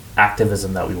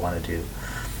activism that we want to do.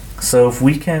 So if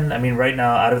we can, I mean, right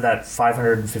now, out of that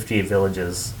 558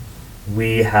 villages,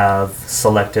 we have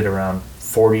selected around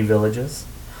 40 villages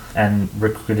and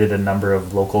recruited a number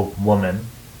of local women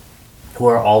who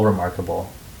are all remarkable.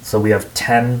 So we have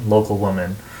 10 local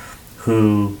women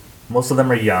who, most of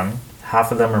them are young,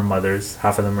 half of them are mothers,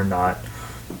 half of them are not.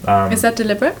 Is that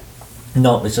deliberate?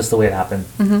 No, it's just the way it happened.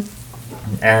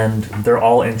 Mm-hmm. And they're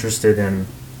all interested in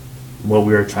what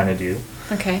we were trying to do.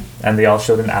 Okay. And they all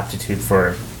showed an aptitude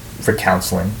for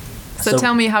counseling. So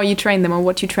tell me how you train them or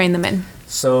what you train them in.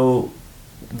 So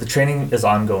the training is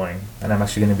ongoing, and I'm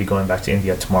actually going to be going back to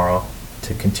India tomorrow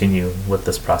to continue with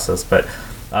this process. But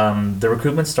the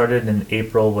recruitment started in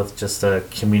April with just a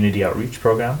community outreach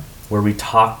program where we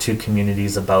talk to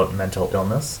communities about mental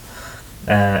illness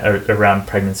around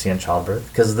pregnancy and childbirth,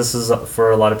 because this is,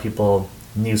 for a lot of people,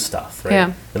 new stuff, right?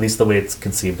 Yeah. At least the way it's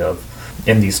conceived of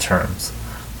in these terms.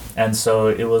 And so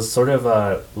it was sort of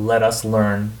let us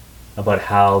learn about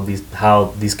how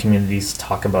these communities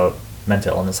talk about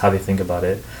mental illness, how they think about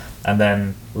it, and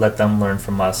then let them learn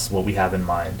from us what we have in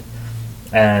mind.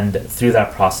 And through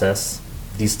that process,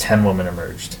 these 10 women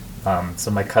emerged.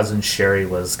 So my cousin Sherry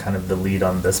was kind of the lead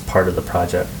on this part of the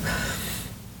project.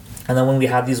 And then when we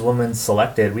had these women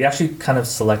selected, we actually kind of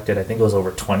selected, I think it was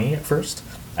over 20 at first.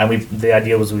 And the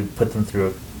idea was we put them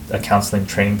through a counseling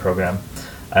training program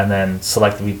and then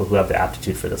select the people who have the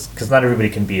aptitude for this, because not everybody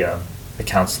can be a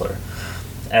counselor.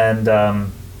 And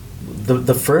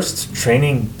the first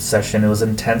training session, it was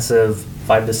intensive,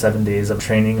 5 to 7 days of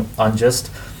training on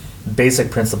just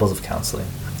basic principles of counseling.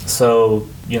 So,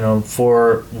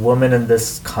 for women in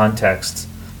this context,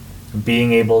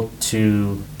 being able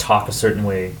to talk a certain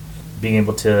way, being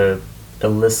able to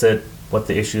elicit what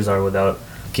the issues are without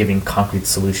giving concrete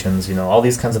solutions, all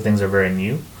these kinds of things are very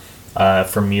new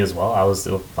for me as well. I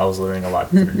was learning a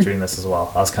lot during this as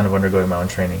well. I was kind of undergoing my own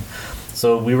training.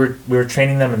 So we were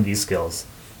training them in these skills.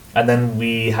 And then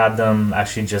we had them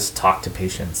actually just talk to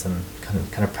patients and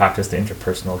kind of practice the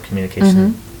interpersonal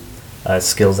communication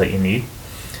skills that you need.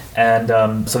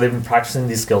 And so they've been practicing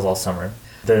these skills all summer.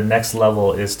 The next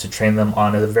level is to train them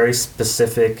on a very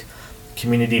specific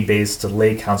community-based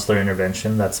lay counselor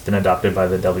intervention that's been adopted by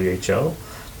the WHO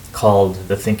called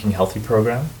the Thinking Healthy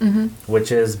program,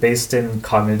 which is based in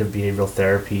cognitive behavioral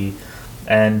therapy.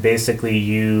 And basically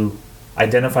you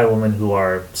identify women who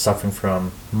are suffering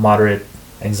from moderate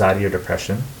anxiety or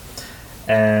depression,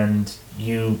 and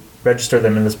you register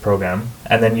them in this program,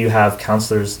 and then you have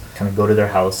counselors kind of go to their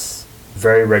house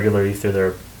very regularly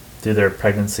through their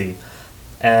pregnancy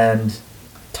and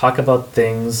talk about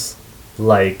things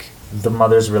like the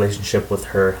mother's relationship with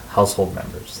her household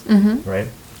members, right?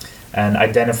 And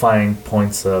identifying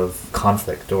points of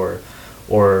conflict or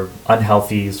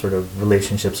unhealthy sort of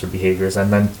relationships or behaviors,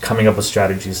 and then coming up with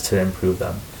strategies to improve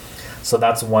them. So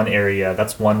that's one area,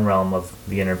 that's one realm of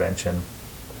the intervention,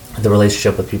 the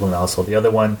relationship with people in the household. The other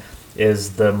one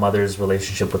is the mother's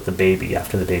relationship with the baby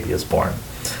after the baby is born.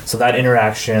 So that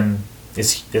interaction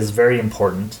is very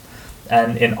important.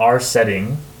 And in our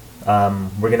setting, we're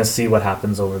going to see what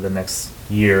happens over the next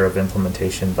year of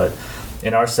implementation, but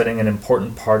in our setting, an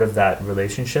important part of that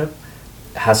relationship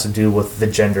has to do with the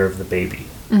gender of the baby,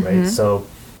 right? So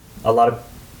a lot of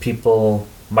people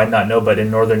might not know, but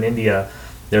in northern India,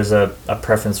 there's a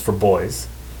preference for boys,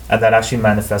 and that actually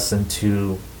manifests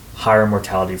into higher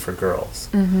mortality for girls.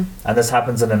 And this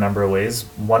happens in a number of ways.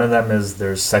 One of them is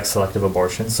there's sex-selective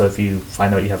abortion. So if you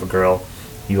find out you have a girl,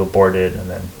 you abort it, and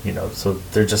then, so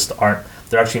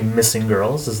they're actually missing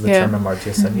girls, is the term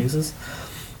Amartya Sen uses.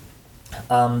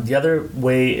 The other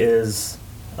way is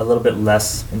a little bit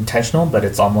less intentional, but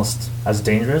it's almost as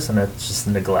dangerous, and it's just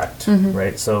neglect,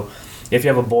 right? So if you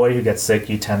have a boy who gets sick,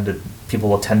 people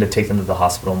will tend to take them to the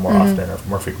hospital more often or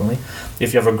more frequently.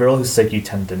 If you have a girl who's sick, you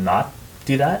tend to not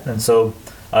do that, and so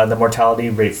the mortality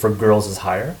rate for girls is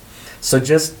higher. So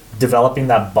just developing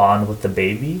that bond with the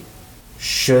baby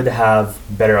should have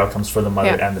better outcomes for the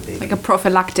mother and the baby. Like a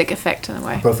prophylactic effect in a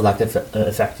way. Prophylactic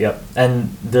effect, yep.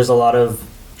 And there's a lot of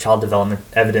child development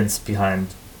evidence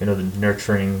behind the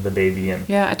nurturing the baby and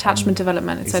attachment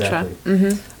development, etc.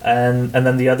 Exactly. And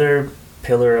then the other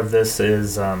pillar of this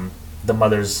is the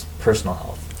mother's personal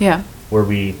health. Yeah. Where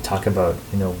we talk about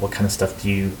what kind of stuff do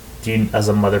you as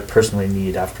a mother personally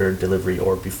need after delivery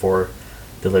or before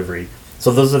delivery.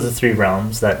 So those are the three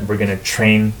realms that we're going to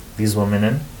train these women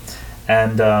in,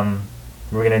 and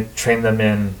we're going to train them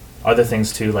in other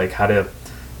things too, like how to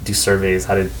do surveys,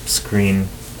 how to screen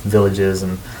villages,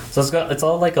 and so it's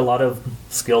all like a lot of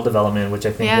skill development, which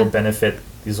I think will benefit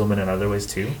these women in other ways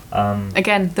too.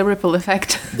 Again, the ripple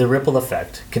effect. The ripple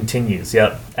effect continues,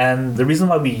 yeah. And the reason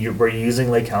why we're using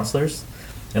lay counselors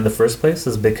in the first place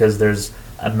is because there's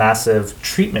a massive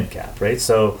treatment gap, right?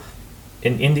 So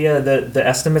in India, the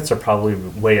estimates are probably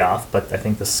way off, but I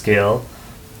think the scale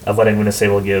of what I'm going to say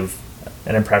will give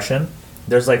an impression.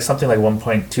 There's like something like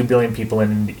 1.2 billion people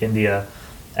in India,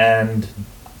 and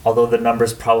although the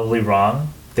number's probably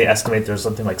wrong, they estimate there's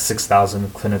something like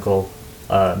 6,000 clinical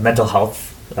mental health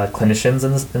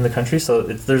clinicians in the country. So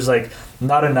there's like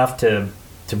not enough to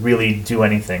really do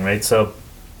anything, right? So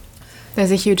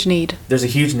there's a huge need. There's a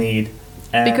huge need.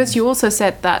 And because you also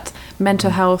said that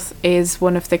mental health is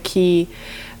one of the key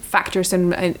factors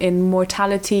in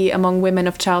mortality among women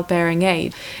of childbearing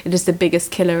age. It is the biggest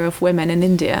killer of women in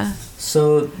India.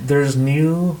 So there's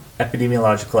new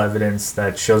epidemiological evidence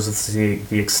that shows us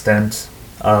the extent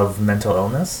of mental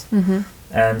illness. Mm-hmm.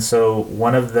 And so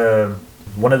one of the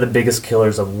biggest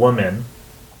killers of women,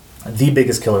 the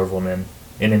biggest killer of women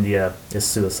in India is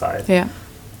suicide. Yeah.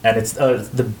 And it's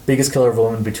the biggest killer of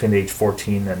women between the age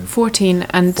 14 and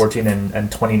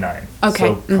 29. Okay.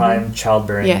 So prime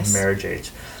childbearing marriage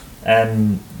age.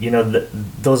 And,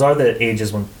 those are the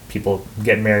ages when people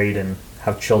get married and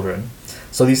have children.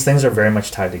 So these things are very much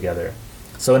tied together.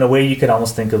 So in a way, you could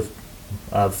almost think of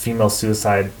female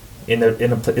suicide,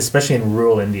 especially in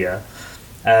rural India,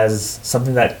 as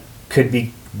something that could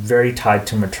be very tied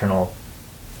to maternal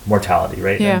mortality,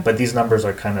 right? Yeah. But these numbers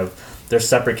are they're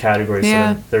separate categories.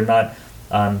 Yeah. So they're not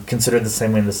considered the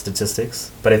same way in the statistics.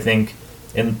 But I think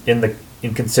in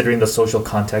considering the social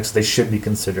context, they should be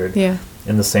considered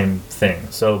in the same thing.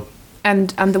 So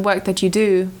and the work that you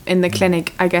do in the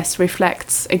clinic, I guess,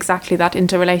 reflects exactly that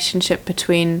interrelationship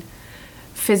between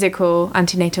physical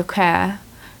antenatal care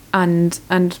and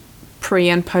pre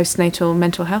and postnatal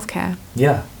mental health care.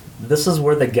 Yeah, this is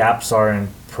where the gaps are in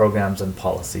programs and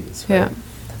policies, right? Yeah.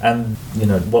 And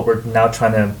what we're now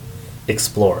trying to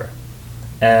explore.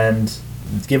 And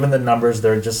given the numbers,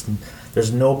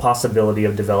 there's no possibility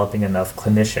of developing enough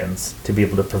clinicians to be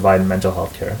able to provide mental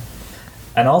health care.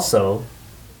 And also,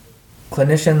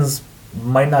 clinicians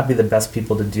might not be the best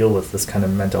people to deal with this kind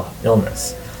of mental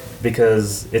illness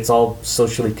because it's all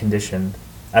socially conditioned,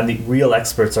 and the real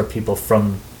experts are people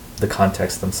from the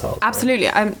context themselves. Absolutely.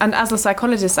 Right? And as a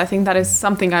psychologist, I think that is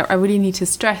something I really need to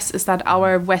stress, is that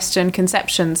our Western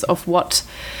conceptions of what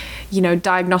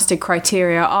diagnostic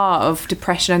criteria are of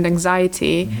depression and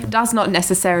anxiety does not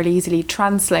necessarily easily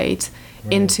translate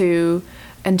into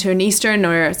an Eastern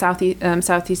or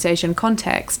Southeast Asian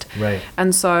context. Right.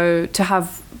 And so to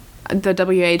have the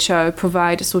WHO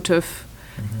provide a sort of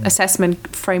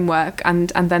assessment framework and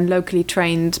then locally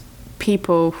trained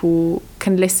people who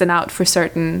can listen out for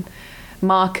certain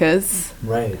markers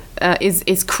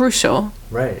is crucial.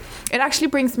 Right. It actually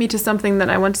brings me to something that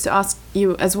I wanted to ask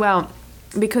you as well,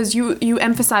 because you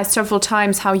emphasized several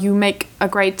times how you make a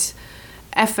great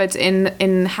effort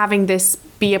in having this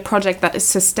be a project that is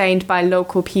sustained by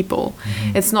local people.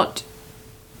 It's not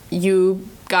you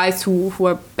guys who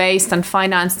are based and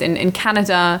financed in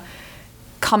Canada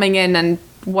coming in and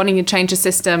wanting to change the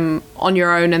system on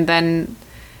your own and then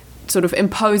sort of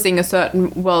imposing a certain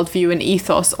worldview and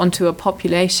ethos onto a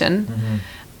population.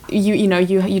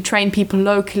 You train people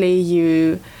locally.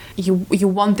 You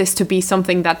want this to be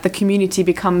something that the community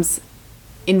becomes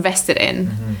invested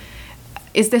in.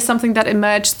 Is this something that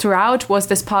emerged throughout? Was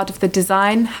this part of the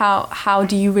design? How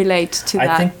do you relate to that?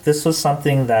 I think this was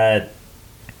something that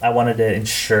I wanted to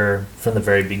ensure from the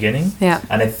very beginning. Yeah.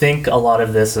 And I think a lot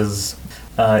of this is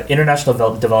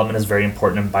international development is very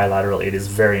important, and bilateral aid is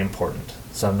very important.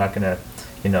 So I'm not going to,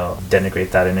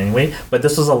 denigrate that in any way. But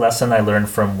this was a lesson I learned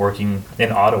from working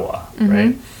in Ottawa,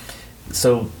 right?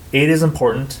 So aid is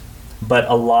important, but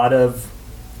a lot of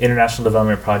international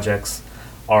development projects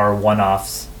are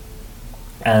one-offs,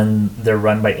 and they're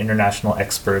run by international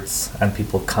experts, and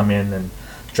people come in and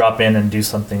drop in and do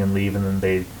something and leave, and then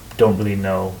they don't really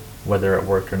know whether it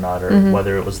worked or not, or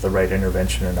whether it was the right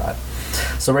intervention or not.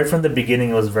 So right from the beginning,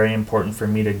 it was very important for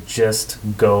me to just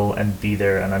go and be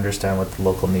there and understand what the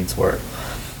local needs were.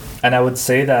 And I would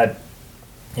say that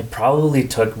it probably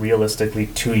took realistically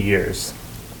 2 years.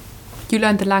 You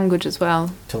learned the language as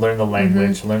well. To learn the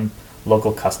language, learn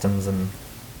local customs, and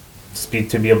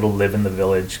to be able to live in the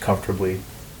village comfortably.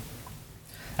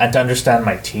 And to understand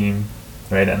my team,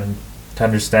 right? And to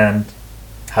understand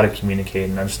how to communicate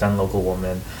and understand local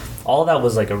women. All that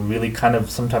was like a really kind of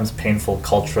sometimes painful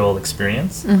cultural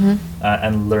experience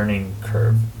and learning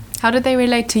curve. How did they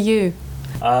relate to you?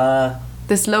 The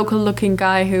this local looking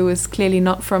guy who was clearly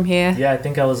not from here. Yeah, I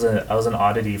think I was an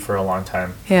oddity for a long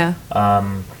time. Yeah.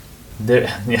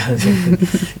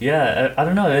 Yeah, I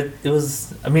don't know. It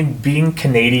was, I mean, being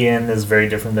Canadian is very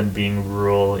different than being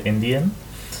rural Indian.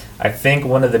 I think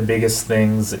one of the biggest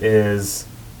things is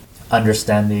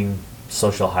understanding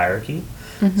social hierarchy.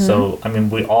 So, I mean,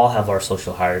 we all have our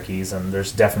social hierarchies, and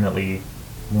there's definitely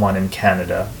one in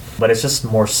Canada, but it's just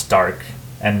more stark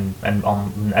and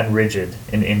rigid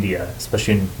in India,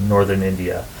 especially in northern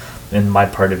India, in my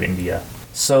part of India.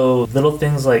 So little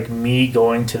things like me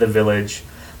going to the village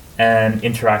and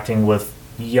interacting with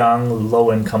young,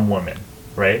 low-income women,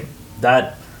 right?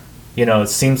 That, it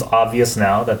seems obvious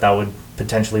now that would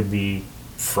potentially be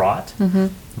fraught,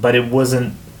 but it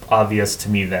wasn't obvious to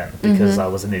me then because I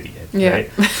was an idiot, right?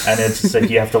 And it's just like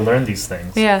you have to learn these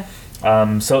things. Yeah.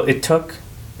 So it took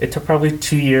probably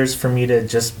 2 years for me to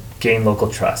just gain local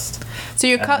trust. So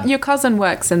your cousin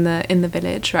works in the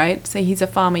village, right? So he's a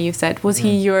farmer, you said. Was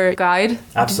he your guide?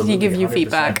 Absolutely. Did he give you 100%.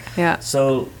 feedback? Yeah.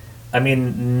 So, I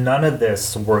mean, none of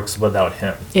this works without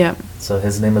him. Yeah. So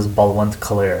his name is Balwant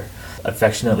Kalir,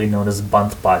 affectionately known as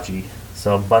Bant Baji.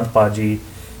 So Bant Baji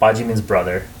means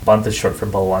brother. Bant is short for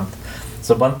Balwant.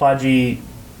 So Bant Baji,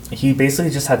 he basically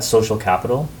just had social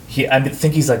capital. I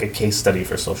think he's like a case study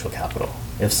for social capital.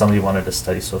 If somebody wanted to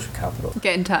study social capital,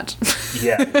 Get in touch.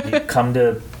 yeah, you come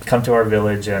to our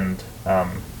village and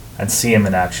see him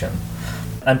in action.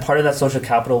 And part of that social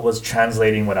capital was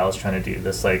translating what I was trying to do.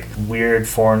 This like weird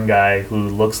foreign guy who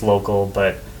looks local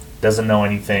but doesn't know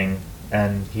anything,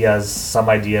 and he has some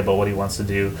idea about what he wants to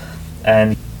do.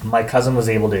 And my cousin was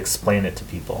able to explain it to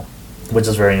people, which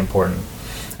is very important.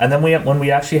 And then when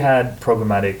we actually had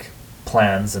programmatic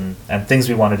plans and things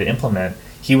we wanted to implement,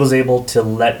 he was able to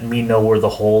let me know where the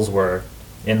holes were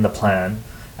in the plan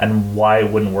and why it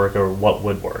wouldn't work or what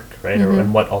would work, right?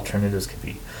 And what alternatives could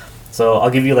be. So I'll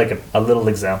give you like a little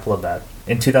example of that.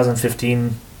 In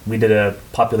 2015, we did a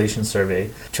population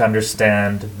survey to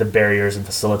understand the barriers and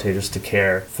facilitators to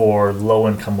care for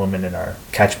low-income women in our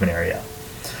catchment area.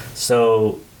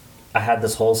 So I had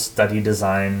this whole study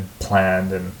design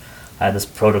planned, and I had this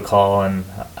protocol, and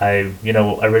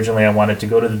originally I wanted to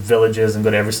go to the villages and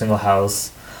go to every single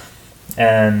house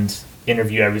and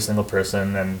interview every single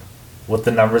person, and with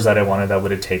the numbers that I wanted, that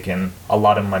would have taken a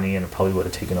lot of money, and it probably would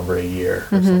have taken over a year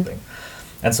or something.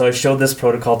 And so I showed this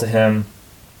protocol to him,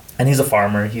 and he's a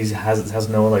farmer. He has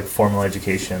no like formal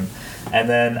education. And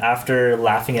then after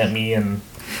laughing at me and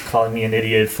calling me an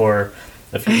idiot for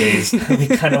a few days, we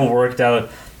kind of worked out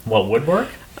what would work.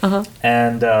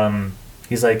 And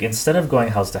he's like, instead of going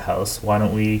house to house, why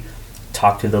don't we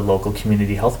talk to the local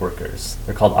community health workers?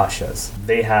 They're called ASHAs.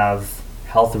 They have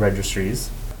health registries.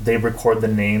 They record the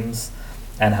names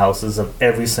and houses of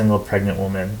every single pregnant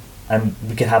woman, and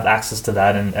we could have access to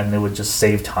that, and it would just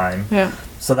save time. Yeah.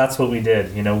 So that's what we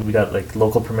did. We got like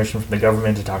local permission from the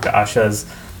government to talk to ASHAs,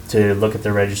 to look at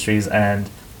their registries, and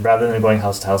rather than going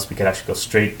house to house, we could actually go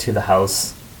straight to the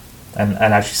house and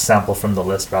actually sample from the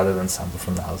list rather than sample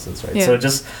from the houses, right? Yeah.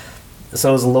 So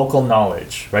it was local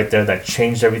knowledge right there that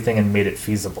changed everything and made it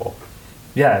feasible.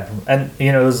 Yeah, and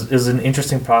it was an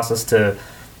interesting process to,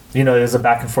 it was a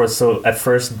back and forth. So at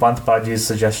first, Bant Baji's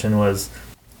suggestion was,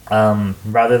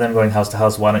 rather than going house to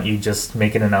house, why don't you just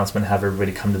make an announcement, have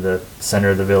everybody come to the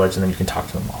center of the village, and then you can talk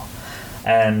to them all.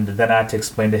 And then I had to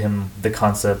explain to him the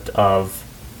concept of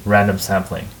random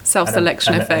sampling.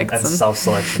 Self-selection effects. And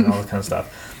self-selection and all that kind of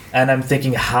stuff. And I'm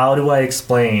thinking, how do I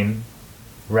explain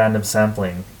random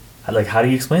sampling? Like, how do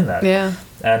you explain that? Yeah.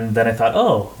 And then I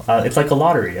thought, it's like a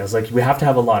lottery. I was like, we have to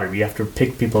have a lottery. We have to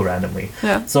pick people randomly.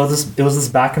 Yeah. So it was this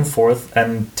back and forth,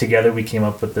 and together we came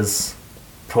up with this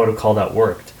protocol that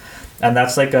worked. And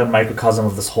that's like a microcosm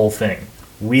of this whole thing.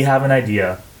 We have an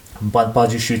idea, Bant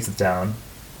Baji shoots it down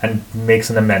and makes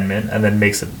an amendment and then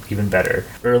makes it even better.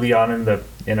 Early on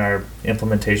in our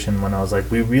implementation, when I was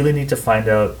like, we really need to find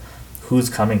out who's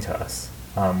coming to us,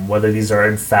 whether these are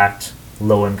in fact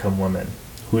low-income women,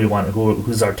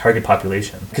 who's our target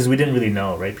population, because we didn't really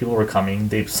know, right? People were coming.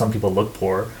 Some people looked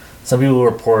poor, some people who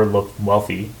were poor looked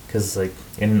wealthy, because like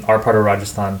in our part of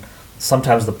Rajasthan,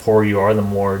 sometimes the poorer you are, the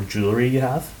more jewelry you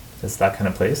have. It's that kind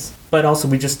of place. But also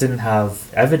we just didn't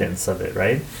have evidence of it,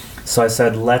 right? So I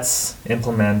said, let's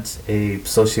implement a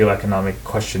socioeconomic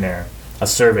questionnaire, a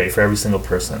survey for every single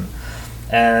person.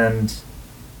 And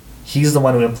he's the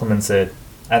one who implements it,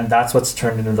 and that's what's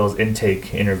turned into those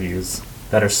intake interviews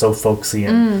that are so folksy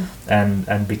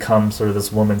and become sort of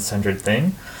this woman-centered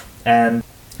thing. And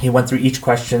he went through each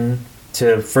question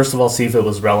to, first of all, see if it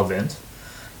was relevant,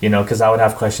 because I would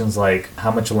have questions like,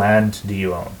 how much land do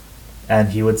you own? And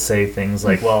he would say things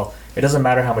like, well, it doesn't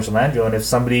matter how much land you own. If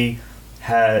somebody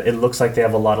it looks like they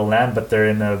have a lot of land, but they're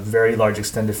in a very large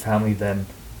extended family, then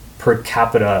per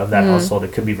capita of that household,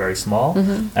 it could be very small,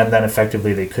 and then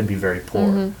effectively they could be very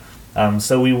poor.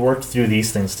 So we worked through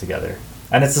these things together.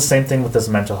 And it's the same thing with this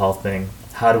mental health thing.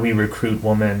 How do we recruit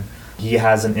women? He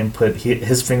has an input.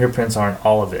 His fingerprints are in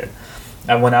all of it.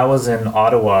 And when I was in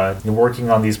Ottawa working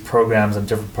on these programs in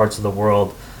different parts of the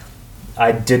world,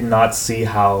 I did not see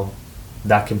how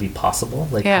that could be possible.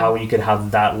 Like how you could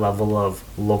have that level of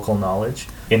local knowledge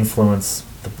influence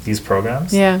these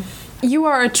programs. Yeah. You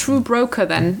are a true broker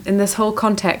then in this whole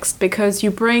context, because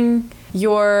you bring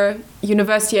your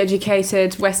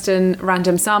university-educated Western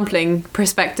random sampling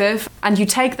perspective and you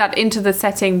take that into the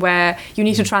setting where you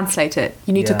need to translate it.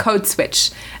 You need to code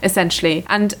switch, essentially.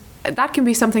 And that can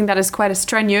be something that is quite a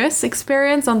strenuous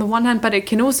experience on the one hand, but it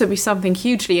can also be something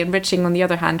hugely enriching on the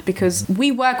other hand, because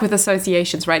we work with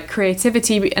associations, right?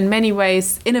 Creativity, in many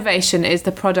ways, innovation is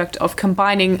the product of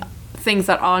combining things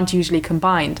that aren't usually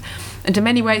combined. And in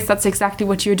many ways, that's exactly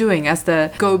what you're doing as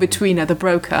the go-betweener, the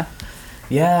broker.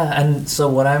 Yeah, and so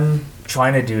what I'm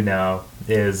trying to do now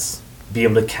is be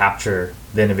able to capture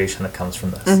the innovation that comes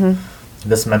from this.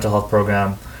 This mental health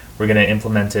program, we're going to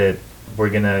implement it. We're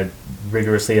going to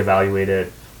rigorously evaluate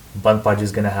it. Bantbaji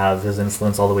is going to have his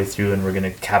influence all the way through, and we're going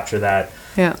to capture that.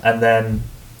 Yeah. And then,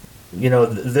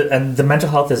 the mental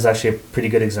health is actually a pretty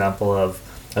good example of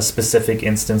a specific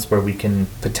instance where we can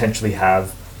potentially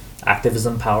have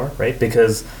activism power, right?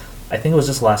 Because I think it was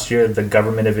just last year, the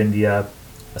government of India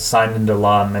signed into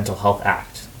law a Mental Health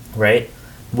Act, right?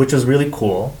 Which was really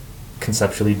cool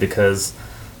conceptually because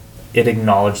it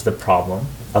acknowledged the problem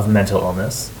of mental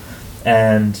illness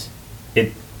and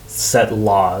it set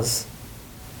laws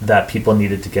that people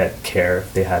needed to get care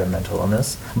if they had a mental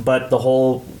illness. But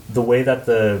the way that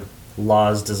the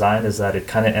law is designed is that it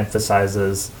kind of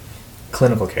emphasizes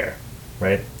clinical care,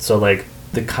 right? So like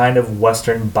the kind of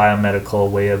Western biomedical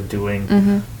way of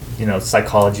doing,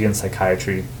 psychology and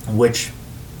psychiatry, which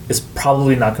is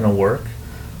probably not going to work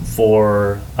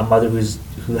for a mother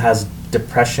who has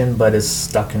depression but is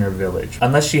stuck in her village.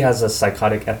 Unless she has a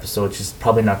psychotic episode, she's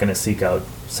probably not going to seek out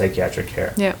psychiatric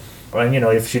care. Yeah. And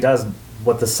if she does,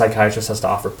 what the psychiatrist has to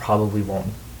offer probably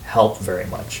won't help very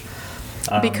much.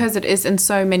 Because it is in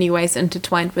so many ways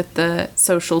intertwined with the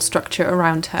social structure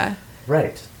around her.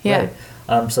 Right. Yeah.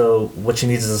 Right. So what she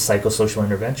needs is a psychosocial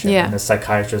intervention. Yeah. And a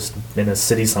psychiatrist in a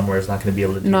city somewhere is not going to be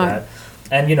able to do that.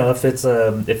 And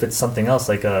if it's something else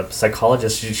like a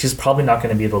psychologist, she's probably not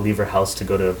going to be able to leave her house to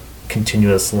go to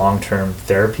continuous long-term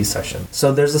therapy session.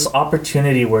 So there's this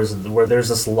opportunity where there's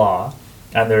this law,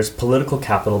 and there's political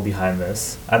capital behind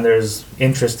this, and there's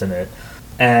interest in it,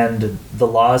 and the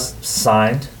law is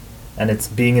signed, and it's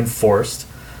being enforced,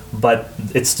 but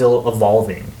it's still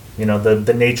evolving.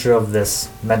 The nature of this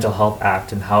Mental Health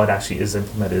Act and how it actually is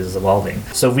implemented is evolving.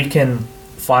 So we can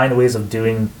find ways of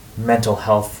doing mental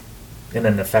health in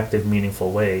an effective,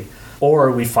 meaningful way,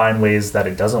 or we find ways that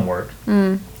it doesn't work.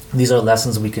 These are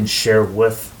lessons we can share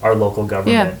with our local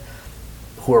government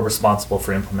who are responsible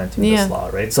for implementing this law,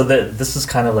 right? So this is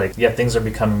kind of like, things are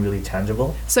becoming really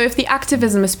tangible. So if the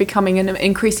activism is becoming an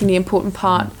increasingly important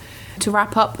part, to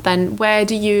wrap up then, where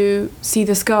do you see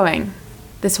this going?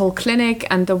 This whole clinic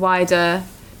and the wider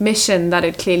mission that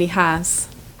it clearly has?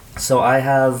 So I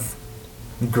have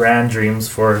grand dreams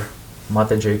for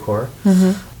Mata J Corps.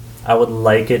 I would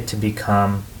like it to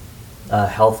become a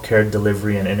healthcare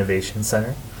delivery and innovation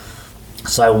center.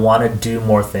 So I want to do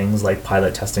more things like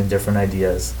pilot testing different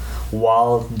ideas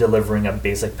while delivering a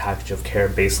basic package of care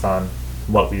based on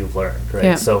what we've learned, right?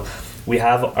 Yeah. So we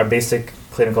have our basic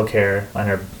clinical care and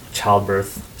our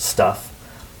childbirth stuff.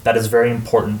 That is very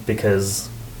important because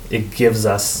it gives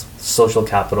us social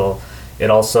capital. It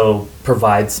also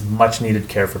provides much needed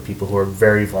care for people who are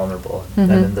very vulnerable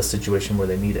and in the situation where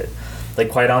they need it. Like,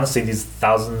 quite honestly, these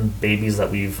 1,000 babies that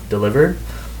we've delivered,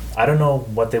 I don't know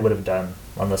what they would have done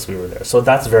unless we were there. So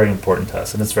that's very important to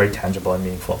us, and it's very tangible and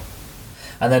meaningful.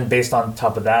 And then based on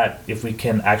top of that, if we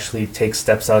can actually take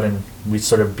steps out and we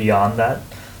sort of beyond that,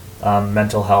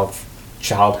 mental health,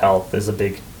 child health is a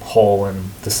big hole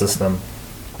in the system.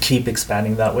 Keep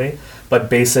expanding that way, but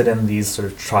base it in these sort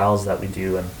of trials that we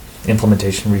do and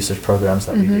implementation research programs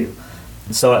that we do.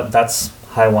 So that's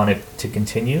how I want it to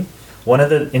continue. One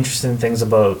of the interesting things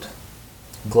about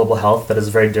global health that is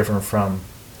very different from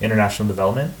international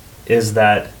development is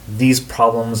that these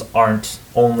problems aren't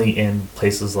only in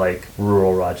places like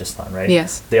rural Rajasthan, right?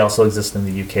 Yes. They also exist in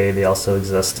the UK. They also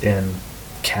exist in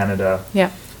Canada. Yeah.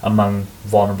 Among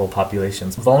vulnerable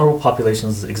populations. Vulnerable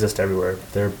populations exist everywhere.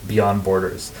 They're beyond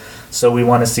borders. So we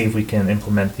want to see if we can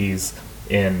implement these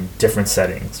in different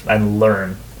settings and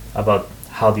learn about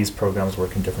how these programs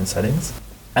work in different settings.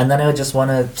 And then I just want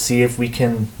to see if we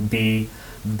can be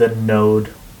the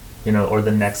node, or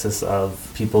the nexus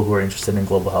of people who are interested in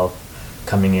global health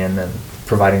coming in and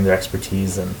providing their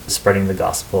expertise and spreading the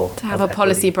gospel. To have a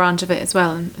policy branch of it as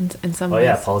well, in some ways. Oh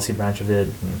yeah, policy branch of it.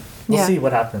 We'll see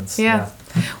what happens. Yeah.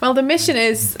 Well, the mission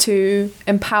is to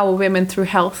empower women through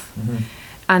health. Mm-hmm.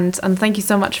 And thank you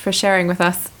so much for sharing with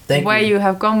us where you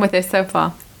have gone with this so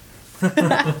far.